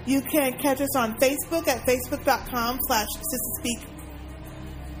 you can catch us on Facebook at facebook.com/SistahSpeak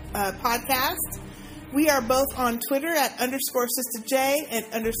podcast. We are both on Twitter at _SistahJ and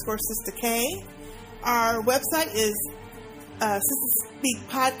 _SistahK. Our website is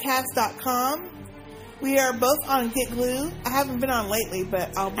SistahSpeakPodcast.com. We are both on Get Glue. I haven't been on lately,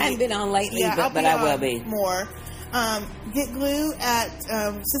 but I'll be. I haven't been on lately, but I will be. More. Get Glue at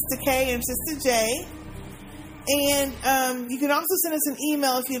Sister K and Sister J. And you can also send us an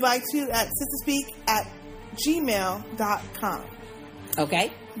email if you'd like to at sistahspeak@gmail.com.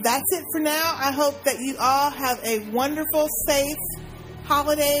 Okay. That's it for now. I hope that you all have a wonderful, safe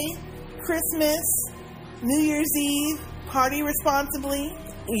holiday, Christmas, New Year's Eve. Party responsibly.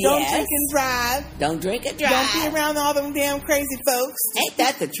 Yes. Don't drink and drive. Don't drink and drive. Don't be around all them damn crazy folks. Ain't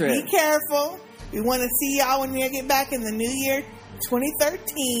that the truth? Be careful. We want to see y'all when we get back in the new year,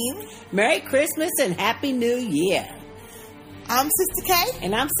 2013. Merry Christmas and Happy New Year. I'm Sister K.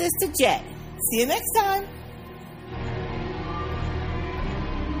 And I'm Sister J. See you next time.